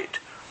right.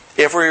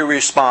 If we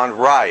respond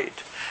right.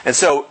 And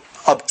so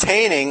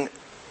obtaining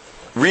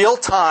real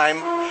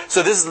time,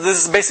 so this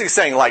is basically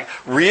saying like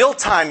real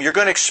time you're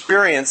going to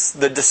experience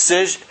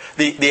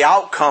the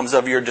outcomes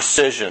of your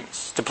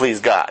decisions to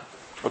please God.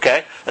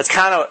 Okay? That's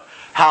kind of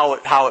how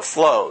it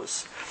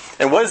flows.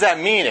 And what does that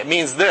mean? It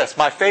means this: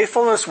 my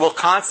faithfulness will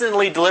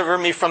constantly deliver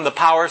me from the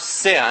power of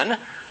sin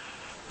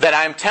that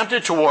I am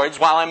tempted towards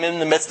while I'm in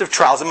the midst of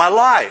trials in my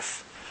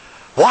life.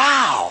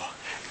 Wow!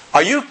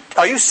 Are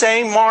you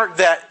saying, Mark,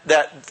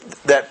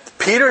 that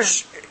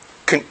Peter's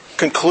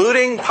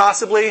concluding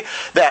possibly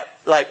that,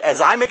 like, as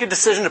I make a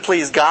decision to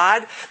please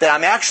God, that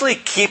I'm actually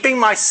keeping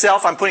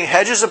myself, I'm putting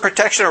hedges of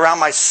protection around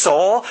my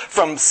soul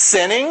from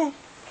sinning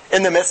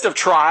in the midst of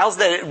trials,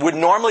 that it would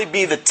normally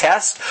be the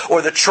test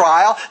or the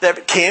trial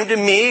that came to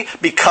me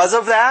because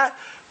of that?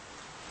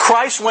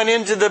 Christ went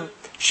into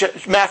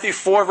Matthew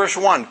 4 verse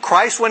 1.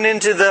 Christ went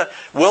into the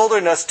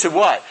wilderness to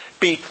what?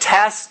 Be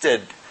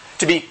tested,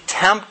 to be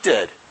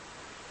tempted.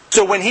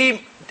 So when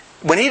he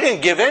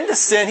didn't give in to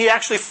sin, he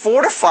actually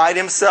fortified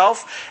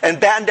himself and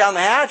battened down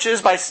the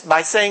hatches by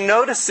saying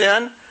no to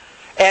sin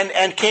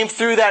and came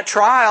through that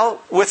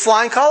trial with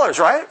flying colors,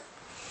 right?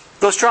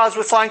 Those trials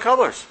with flying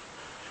colors.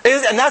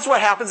 And that's what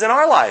happens in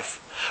our life.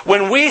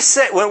 When we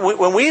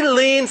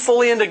lean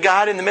fully into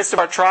God in the midst of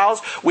our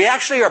trials, we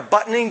actually are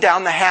buttoning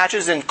down the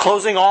hatches and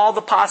closing all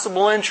the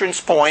possible entrance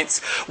points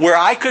where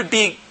I could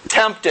be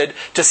tempted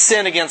to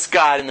sin against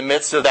God in the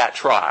midst of that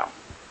trial.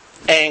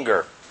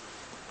 Anger,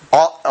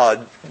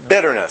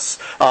 bitterness,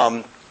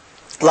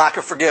 lack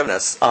of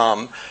forgiveness,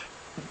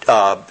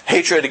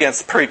 hatred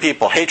against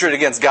people, hatred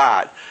against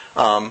God,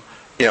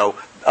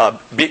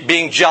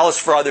 being jealous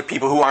for other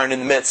people who aren't in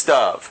the midst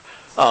of.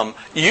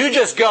 You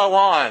just go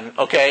on,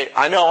 okay?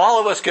 I know all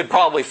of us could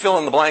probably fill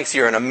in the blanks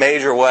here in a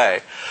major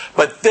way.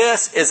 But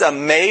this is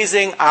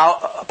amazing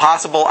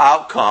possible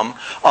outcome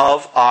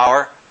of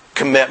our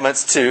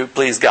commitments to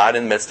please God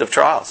in the midst of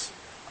trials.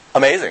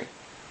 Amazing.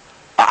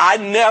 I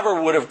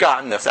never would have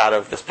gotten this out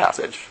of this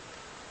passage.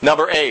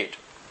 Number 8.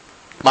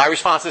 My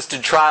responses to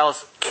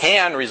trials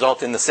can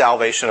result in the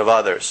salvation of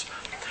others.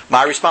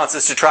 My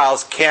responses to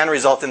trials can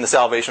result in the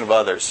salvation of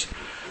others.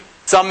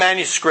 Some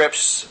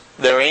manuscripts,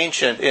 they're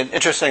ancient, and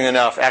interesting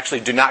enough,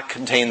 actually do not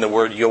contain the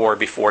word your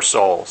before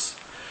souls.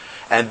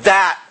 And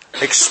that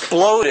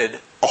exploded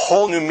a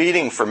whole new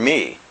meaning for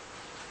me.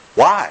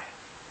 Why?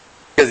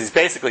 Because he's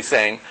basically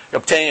saying,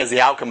 obtaining as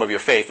the outcome of your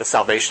faith the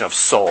salvation of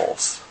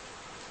souls.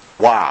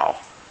 Wow.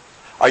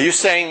 Are you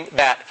saying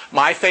that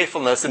my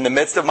faithfulness in the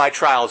midst of my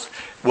trials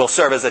will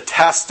serve as a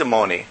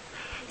testimony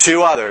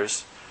to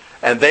others,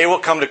 and they will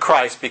come to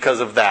Christ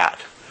because of that?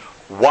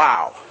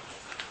 Wow.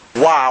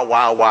 Wow,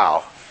 wow,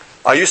 wow.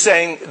 Are you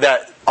saying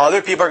that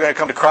other people are going to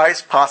come to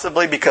Christ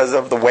possibly because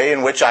of the way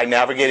in which I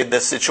navigated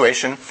this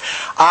situation?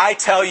 I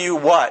tell you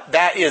what,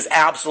 that is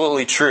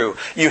absolutely true.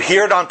 You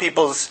hear it on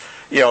people's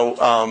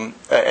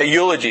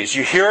eulogies.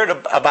 You hear it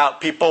about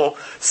people's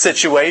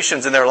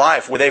situations in their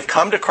life where they've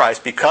come to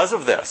Christ because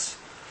of this.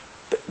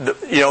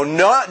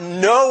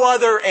 No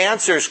other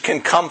answers can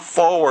come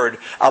forward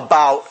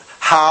about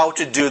how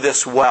to do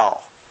this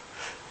well.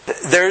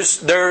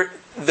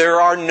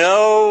 There are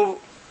no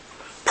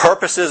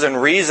purposes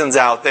and reasons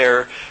out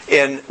there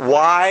in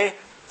why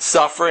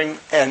suffering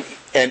and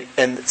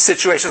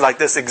situations like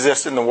this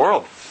exist in the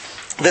world.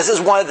 This is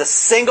one of the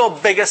single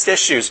biggest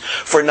issues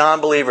for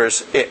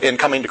non-believers in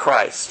coming to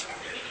Christ.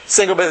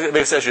 Single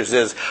biggest issues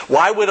is,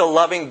 why would a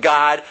loving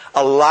God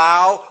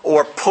allow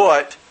or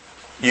put,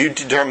 you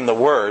determine the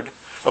word,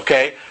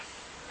 okay,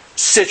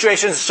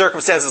 situations and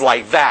circumstances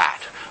like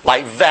that,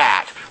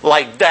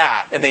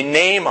 and they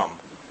name them.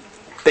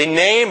 They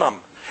name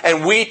them.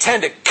 And we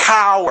tend to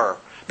cower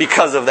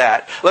because of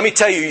that. Let me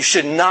tell you, you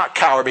should not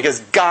cower, because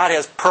God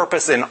has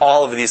purpose in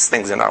all of these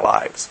things in our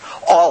lives.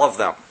 All of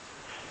them.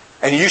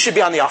 And you should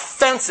be on the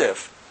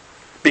offensive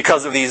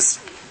because of these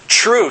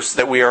truths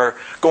that we are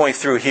going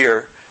through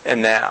here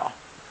and now.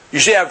 You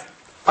should have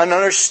an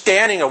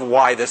understanding of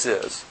why this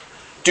is.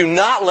 Do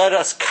not let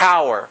us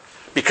cower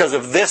because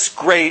of this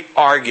great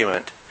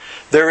argument.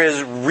 There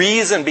is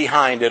reason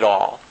behind it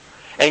all.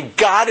 And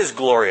God is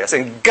glorious.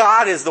 And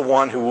God is the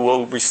one who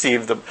will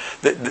receive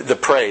the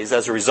praise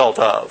as a result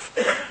of.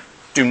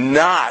 Do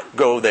not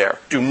go there.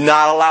 Do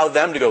not allow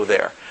them to go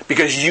there.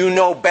 Because you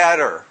know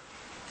better.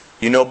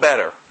 You know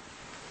better.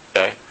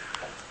 Okay?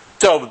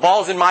 So the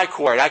ball's in my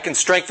court. I can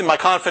strengthen my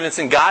confidence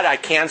in God. I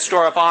can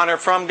store up honor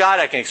from God.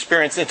 I can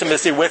experience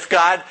intimacy with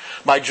God.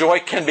 My joy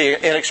can be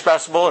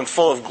inexpressible and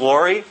full of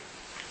glory.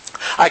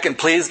 I can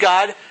please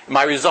God.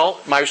 My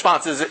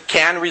responses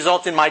can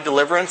result in my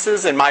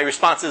deliverances, and my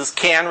responses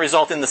can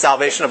result in the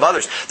salvation of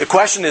others. The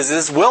question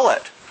is will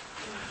it?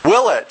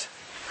 Will it?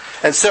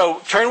 And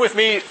so turn with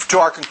me to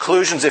our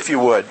conclusions, if you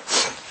would.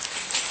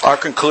 Our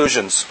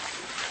conclusions.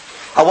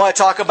 I want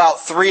to talk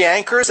about 3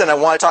 anchors, and I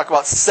want to talk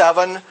about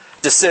 7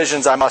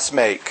 decisions I must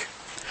make.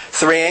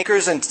 3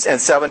 anchors and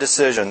 7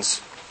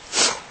 decisions.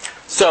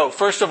 So,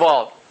 first of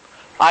all,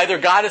 either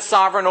God is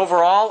sovereign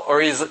over all,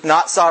 or He's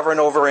not sovereign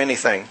over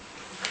anything.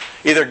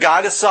 Either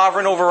God is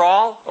sovereign over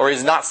all, or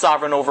He's not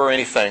sovereign over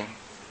anything.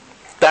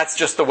 That's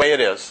just the way it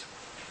is.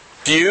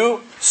 Do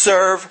you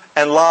serve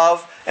and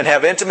love and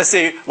have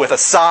intimacy with a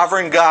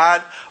sovereign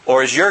God,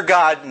 or is your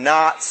God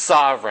not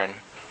sovereign?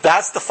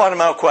 That's the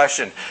fundamental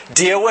question.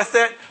 Deal with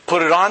it.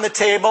 Put it on the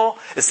table.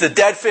 It's the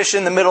dead fish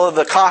in the middle of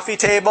the coffee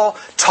table.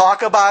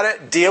 Talk about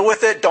it. Deal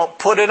with it. Don't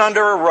put it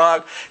under a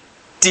rug.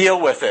 Deal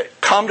with it.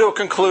 Come to a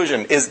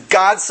conclusion. Is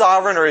God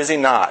sovereign or is He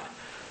not?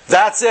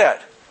 That's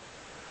it.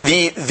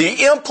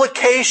 The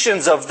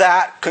implications of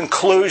that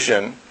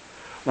conclusion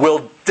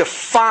will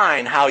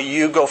define how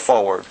you go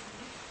forward.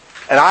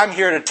 And I'm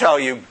here to tell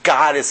you,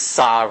 God is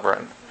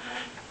sovereign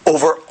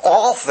over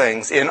all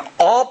things, in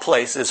all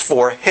places,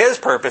 for His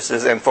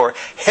purposes and for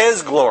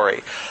His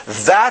glory.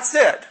 That's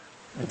it.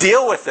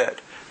 Deal with it.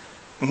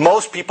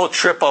 Most people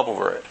trip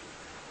over it.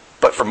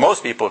 But for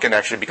most people, it can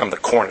actually become the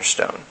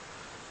cornerstone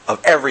of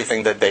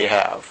everything that they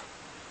have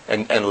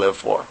and live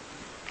for.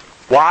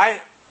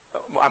 Why?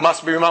 I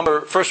must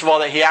remember, first of all,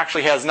 that He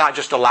actually has not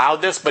just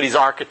allowed this, but He's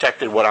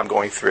architected what I'm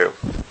going through.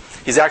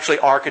 He's actually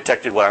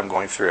architected what I'm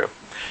going through.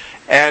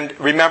 And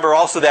remember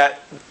also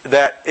that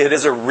it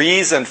is a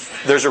reason,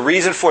 there's a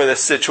reason for this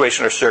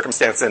situation or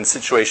circumstance and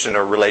situation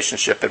or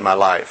relationship in my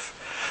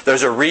life.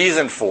 There's a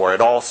reason for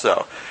it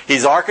also.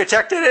 He's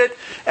architected it,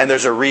 and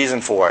there's a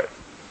reason for it.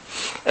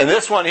 And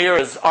this one here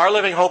is, our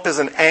living hope is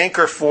an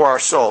anchor for our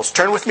souls.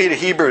 Turn with me to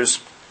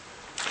Hebrews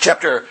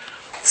chapter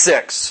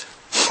 6.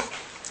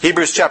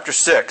 Hebrews chapter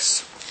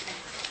 6.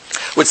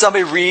 Would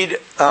somebody read,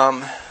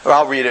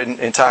 I'll read it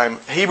in time.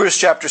 Hebrews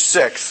chapter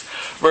 6,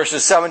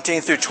 verses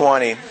 17 through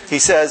 20. He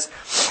says,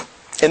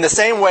 in the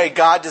same way,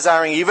 God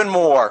desiring even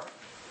more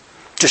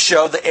to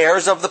show the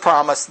heirs of the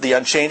promise, the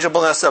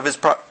unchangeableness of his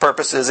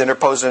purposes,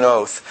 interposed an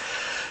oath,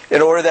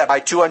 in order that by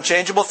two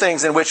unchangeable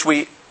things in which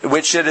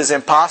it is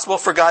impossible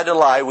for God to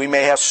lie, we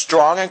may have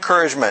strong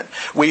encouragement,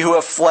 we who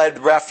have fled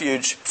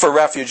for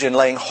refuge in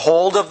laying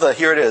hold of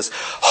here it is,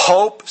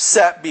 hope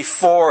set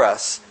before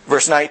us.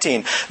 Verse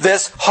 19.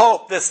 This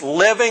hope, this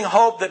living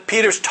hope that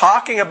Peter's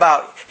talking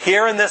about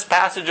here in this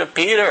passage of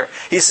Peter,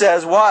 he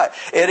says what?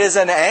 It is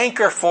an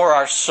anchor for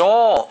our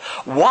soul.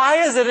 Why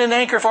is it an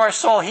anchor for our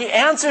soul? He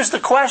answers the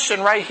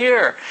question right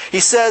here. He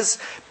says,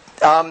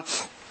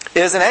 it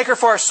is an anchor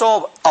for our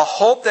soul, a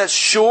hope that's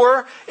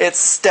sure, it's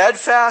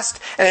steadfast,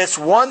 and it's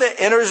one that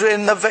enters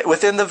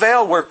within the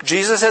veil where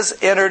Jesus has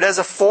entered as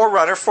a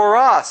forerunner for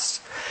us.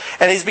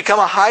 And he's become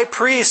a high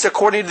priest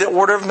according to the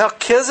order of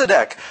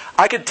Melchizedek.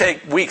 I could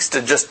take weeks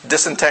to just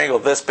disentangle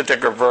this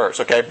particular verse,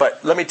 okay?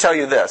 But let me tell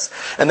you this,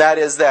 and that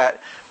is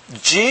that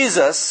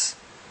Jesus,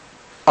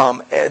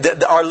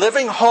 our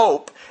living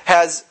hope,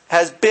 has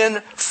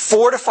been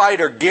fortified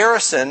or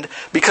garrisoned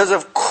because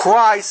of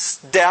Christ's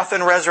death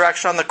and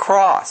resurrection on the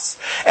cross.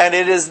 And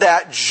it is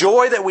that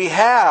joy that we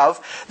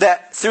have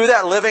that through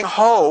that living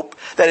hope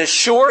that is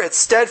sure, it's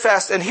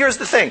steadfast. And here's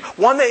the thing,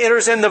 one that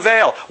enters in the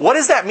veil. What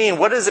does that mean?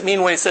 What does it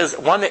mean when he says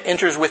one that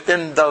enters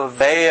within the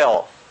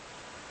veil?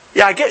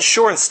 Yeah, I get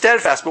sure and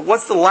steadfast, but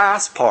what's the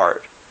last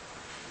part?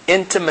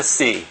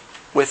 Intimacy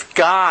with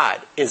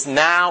God is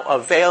now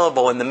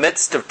available in the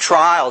midst of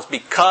trials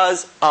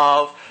because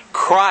of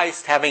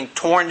Christ having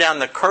torn down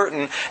the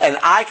curtain, and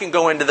I can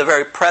go into the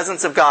very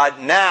presence of God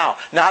now,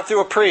 not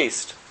through a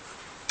priest,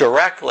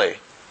 directly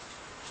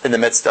in the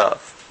midst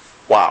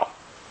of. Wow.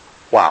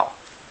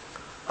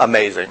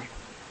 Amazing.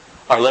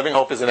 Our living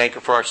hope is an anchor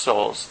for our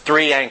souls.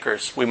 3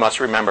 anchors we must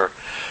remember.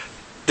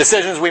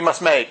 Decisions we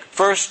must make.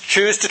 First,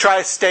 choose to try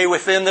to stay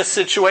within this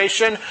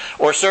situation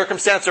or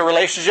circumstance or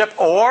relationship,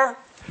 or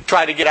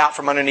try to get out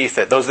from underneath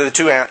it. Those are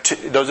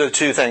the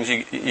two things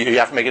you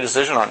have to make a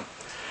decision on.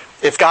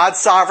 If God's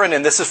sovereign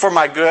and this is for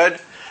my good,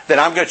 then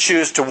I'm going to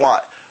choose to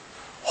what?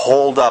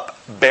 Hold up,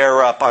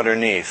 bear up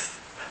underneath.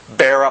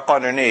 Bear up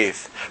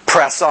underneath.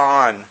 Press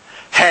on.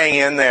 Hang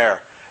in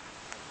there.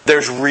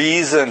 There's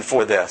reason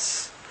for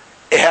this.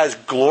 It has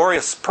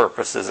glorious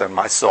purposes in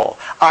my soul.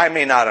 I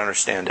may not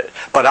understand it,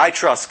 but I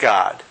trust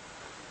God.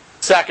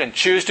 Second,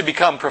 choose to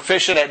become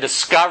proficient at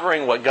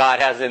discovering what God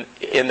has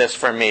in this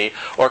for me,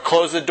 or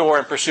close the door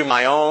and pursue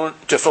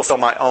to fulfill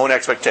my own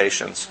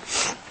expectations.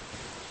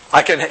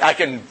 I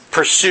can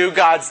pursue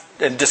God's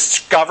and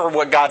discover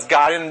what God's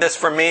got in this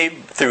for me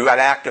through an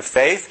act of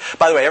faith.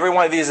 By the way, every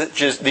one of these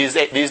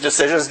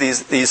decisions,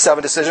 these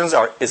 7 decisions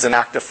is an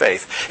act of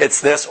faith.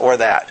 It's this or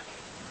that.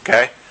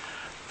 Okay?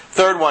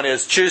 Third one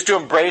is choose to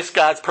embrace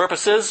God's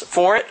purposes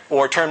for it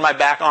or turn my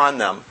back on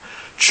them.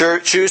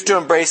 Choose to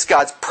embrace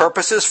God's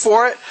purposes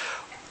for it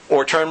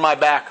or turn my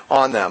back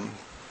on them.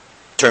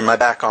 Turn my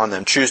back on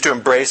them. Choose to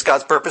embrace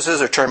God's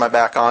purposes or turn my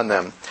back on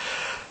them.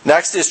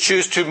 Next is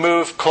choose to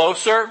move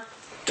closer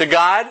to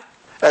God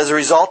as a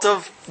result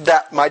of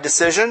my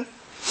decision,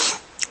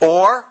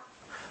 or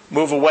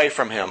move away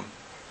from Him.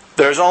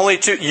 There's only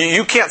 2.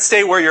 You can't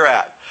stay where you're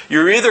at.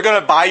 You're either going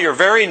to, by your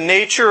very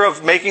nature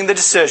of making the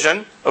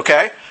decision,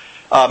 okay,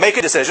 make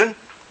a decision,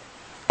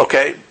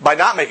 okay, by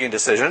not making a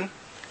decision,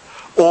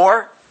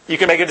 or you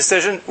can make a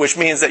decision which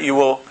means that you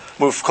will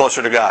move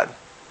closer to God.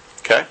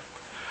 Okay?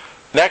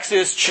 Next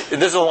is,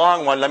 this is a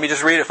long one, let me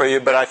just read it for you,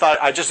 but I thought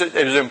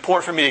it was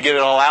important for me to get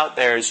it all out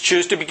there, is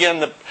choose to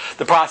begin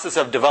the process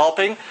of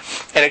developing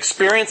and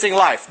experiencing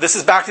life. This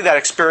is back to that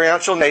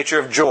experiential nature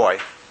of joy.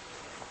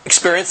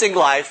 Experiencing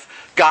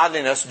life,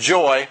 godliness,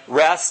 joy,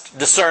 rest,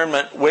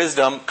 discernment,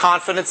 wisdom,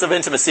 confidence of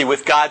intimacy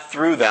with God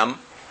through them,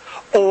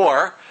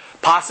 or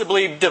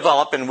possibly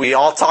develop, and we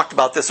all talked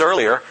about this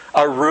earlier,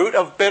 a root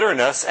of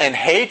bitterness and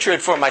hatred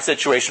for my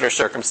situation or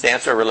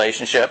circumstance or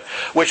relationship,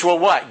 which will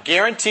what?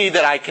 Guarantee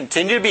that I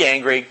continue to be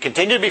angry,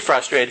 continue to be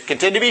frustrated,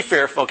 continue to be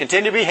fearful,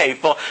 continue to be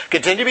hateful,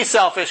 continue to be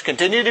selfish,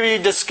 continue to be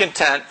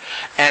discontent,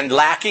 and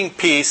lacking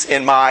peace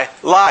in my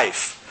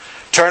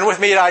life. Turn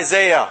with me to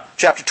Isaiah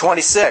chapter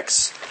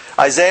 26.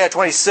 Isaiah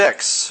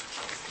 26.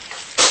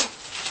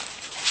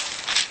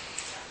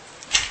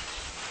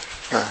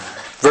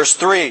 Verse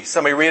 3.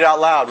 Somebody read it out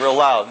loud, real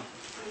loud.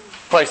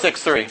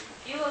 26:3.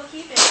 You will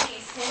keep in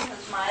peace him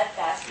whose mind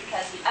fast,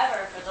 because he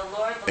ever for the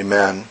Lord.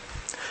 Amen.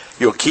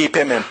 You'll keep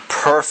him in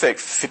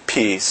perfect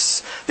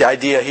peace. The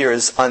idea here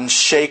is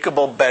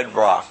unshakable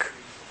bedrock.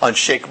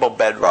 Unshakable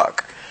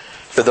bedrock.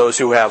 For those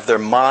who have their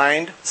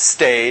mind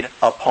stayed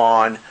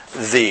upon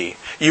Thee.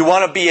 You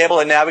want to be able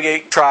to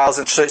navigate trials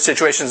and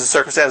situations and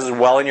circumstances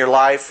well in your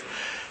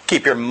life?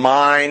 Keep your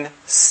mind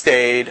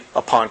stayed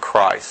upon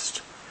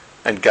Christ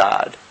and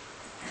God.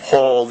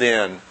 Hold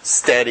in.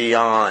 Steady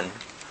on.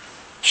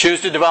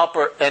 Choose to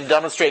develop and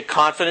demonstrate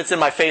confidence in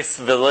my faith's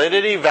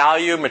validity,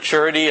 value,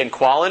 maturity, and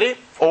quality.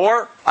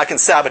 Or I can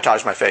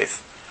sabotage my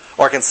faith.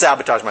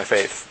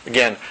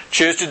 Again,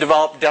 choose to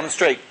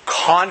demonstrate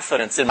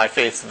confidence in my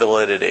faith's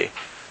validity.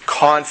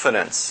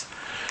 Confidence.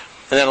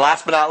 And then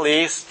last but not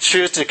least,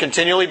 choose to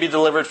continually be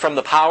delivered from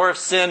the power of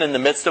sin in the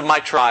midst of my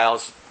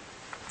trials.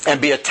 and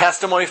be a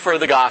testimony for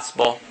the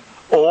gospel,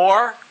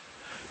 or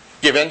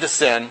give in to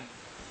sin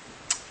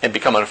and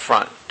become an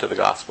affront to the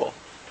gospel.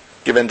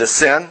 Give in to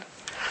sin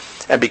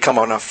and become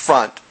an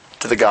affront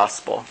to the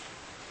gospel.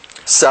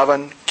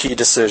 7 key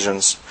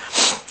decisions.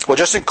 Well,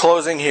 just in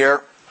closing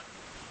here,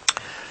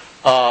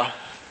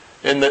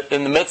 in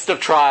the midst of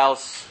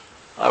trials,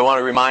 I want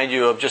to remind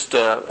you of just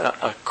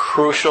a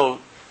crucial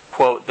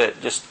quote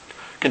that just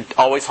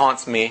always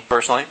haunts me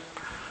personally.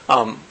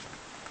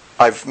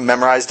 I've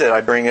memorized it.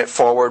 I bring it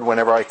forward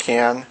whenever I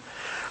can.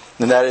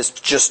 And that is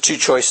just 2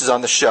 choices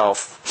on the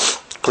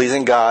shelf.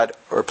 Pleasing God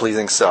or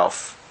pleasing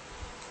self.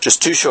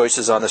 Just 2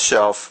 choices on the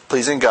shelf.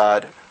 Pleasing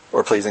God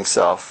or pleasing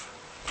self.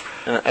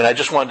 And I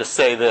just wanted to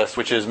say this,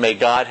 which is, may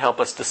God help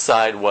us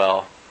decide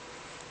well.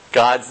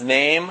 God's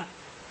name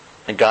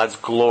and God's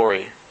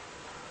glory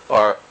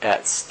are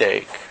at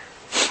stake.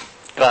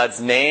 God's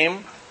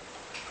name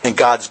and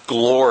God's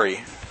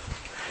glory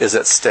is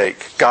at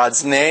stake.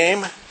 God's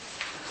name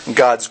and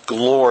God's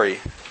glory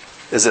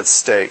is at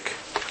stake.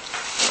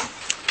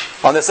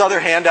 On this other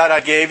handout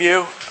I gave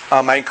you,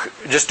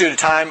 just due to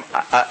time,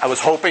 I was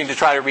hoping to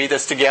try to read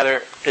this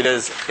together. It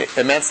is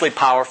immensely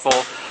powerful.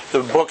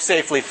 The book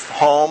Safely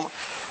Home.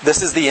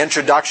 This is the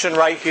introduction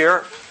right here,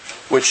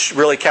 which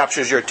really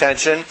captures your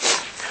attention.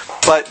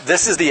 But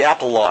this is the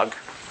epilogue.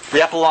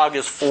 The epilogue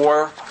is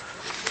 4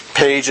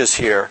 pages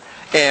here.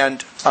 And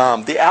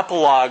the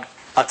epilogue,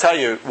 I'll tell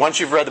you, once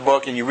you've read the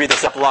book and you read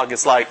this epilogue,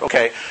 it's like,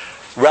 okay,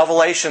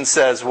 Revelation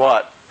says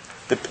what?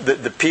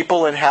 The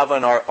people in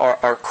heaven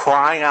are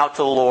crying out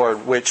to the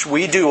Lord, which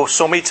we do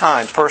so many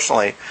times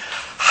personally.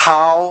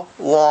 How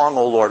long,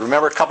 O Lord?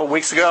 Remember a couple of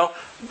weeks ago,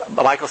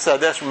 Michael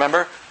said this,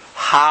 remember?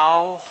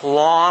 How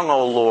long,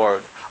 O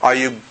Lord, are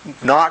you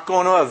not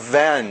going to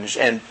avenge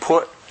and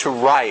put to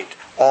right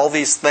all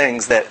these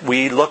things that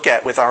we look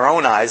at with our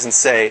own eyes and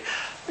say,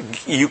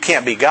 you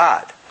can't be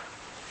God?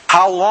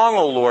 How long,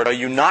 O Lord, are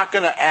you not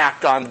going to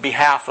act on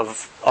behalf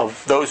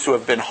of those who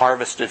have been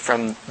harvested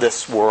from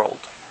this world?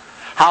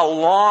 How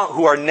long,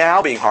 who are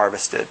now being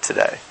harvested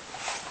today?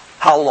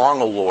 How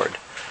long, O Lord?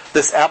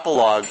 This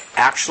epilogue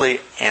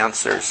actually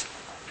answers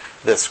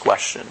this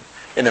question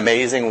in an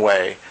amazing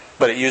way,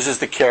 but it uses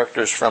the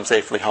characters from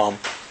Safely Home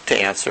to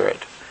answer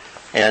it.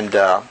 And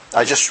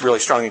I just really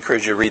strongly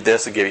encourage you to read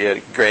this and give you a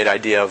great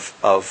idea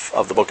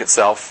of the book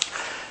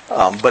itself.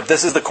 But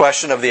this is the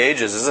question of the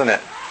ages, isn't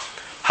it?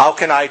 How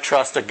can I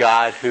trust a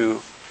God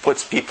who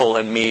puts people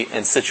and me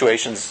in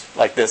situations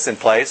like this in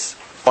place?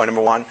 Point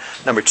number 1.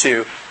 Number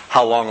 2,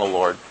 how long, O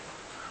Lord?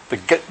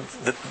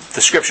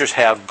 The Scriptures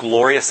have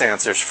glorious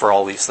answers for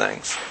all these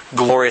things.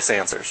 Glorious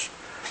answers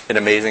in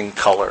amazing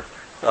color,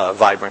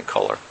 vibrant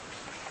color.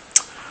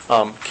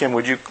 Kim,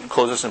 would you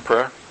close us in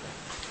prayer?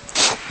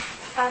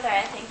 Father,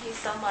 I thank you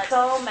so much.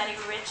 So many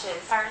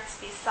riches. Hearts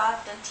be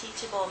soft and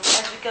teachable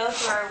as we go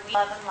through our week,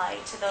 love and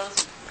light to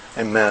those.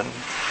 Amen.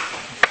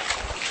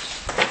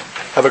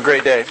 Have a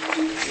great day.